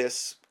in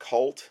this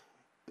cult,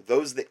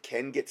 those that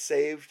can get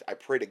saved, I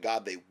pray to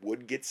God they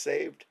would get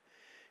saved.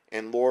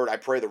 And Lord, I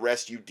pray the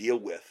rest you deal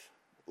with,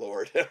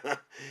 Lord.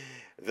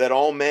 That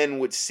all men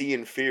would see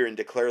and fear and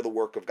declare the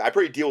work of God. I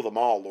pray you deal with them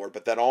all, Lord,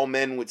 but that all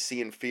men would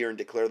see and fear and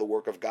declare the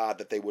work of God,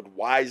 that they would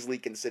wisely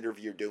consider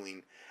your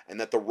doing, and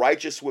that the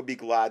righteous would be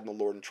glad in the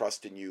Lord and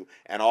trust in you,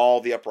 and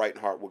all the upright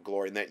in heart would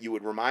glory. And that you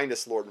would remind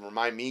us, Lord, and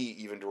remind me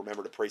even to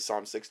remember to pray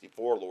Psalm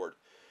 64, Lord.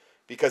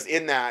 Because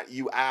in that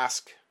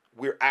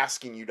we're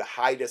asking you to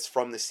hide us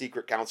from the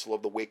secret counsel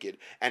of the wicked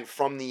and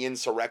from the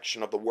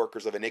insurrection of the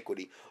workers of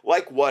iniquity,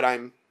 like what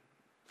I'm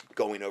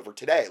going over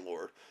today,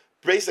 Lord.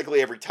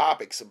 Basically every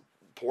topic's a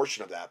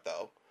portion of that,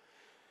 though.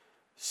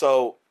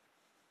 So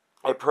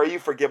I pray you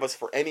forgive us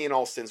for any and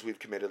all sins we've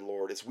committed,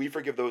 Lord, as we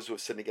forgive those who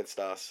have sinned against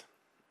us.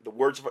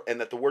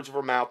 And that the words of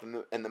our mouth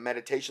and the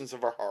meditations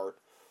of our heart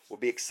will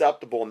be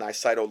acceptable in thy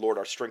sight, O Lord,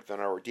 our strength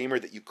and our Redeemer,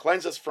 that you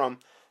cleanse us from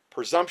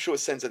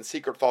presumptuous sins and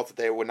secret faults, that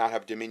they would not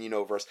have dominion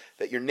over us,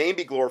 that your name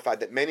be glorified,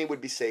 that many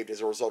would be saved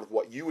as a result of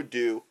what you would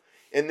do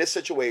in this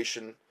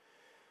situation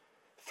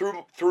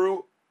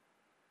through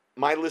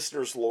my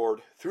listeners,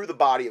 Lord, through the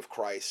body of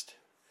Christ.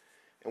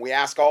 And we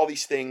ask all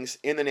these things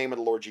in the name of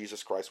the Lord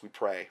Jesus Christ, we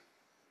pray.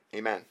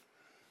 Amen.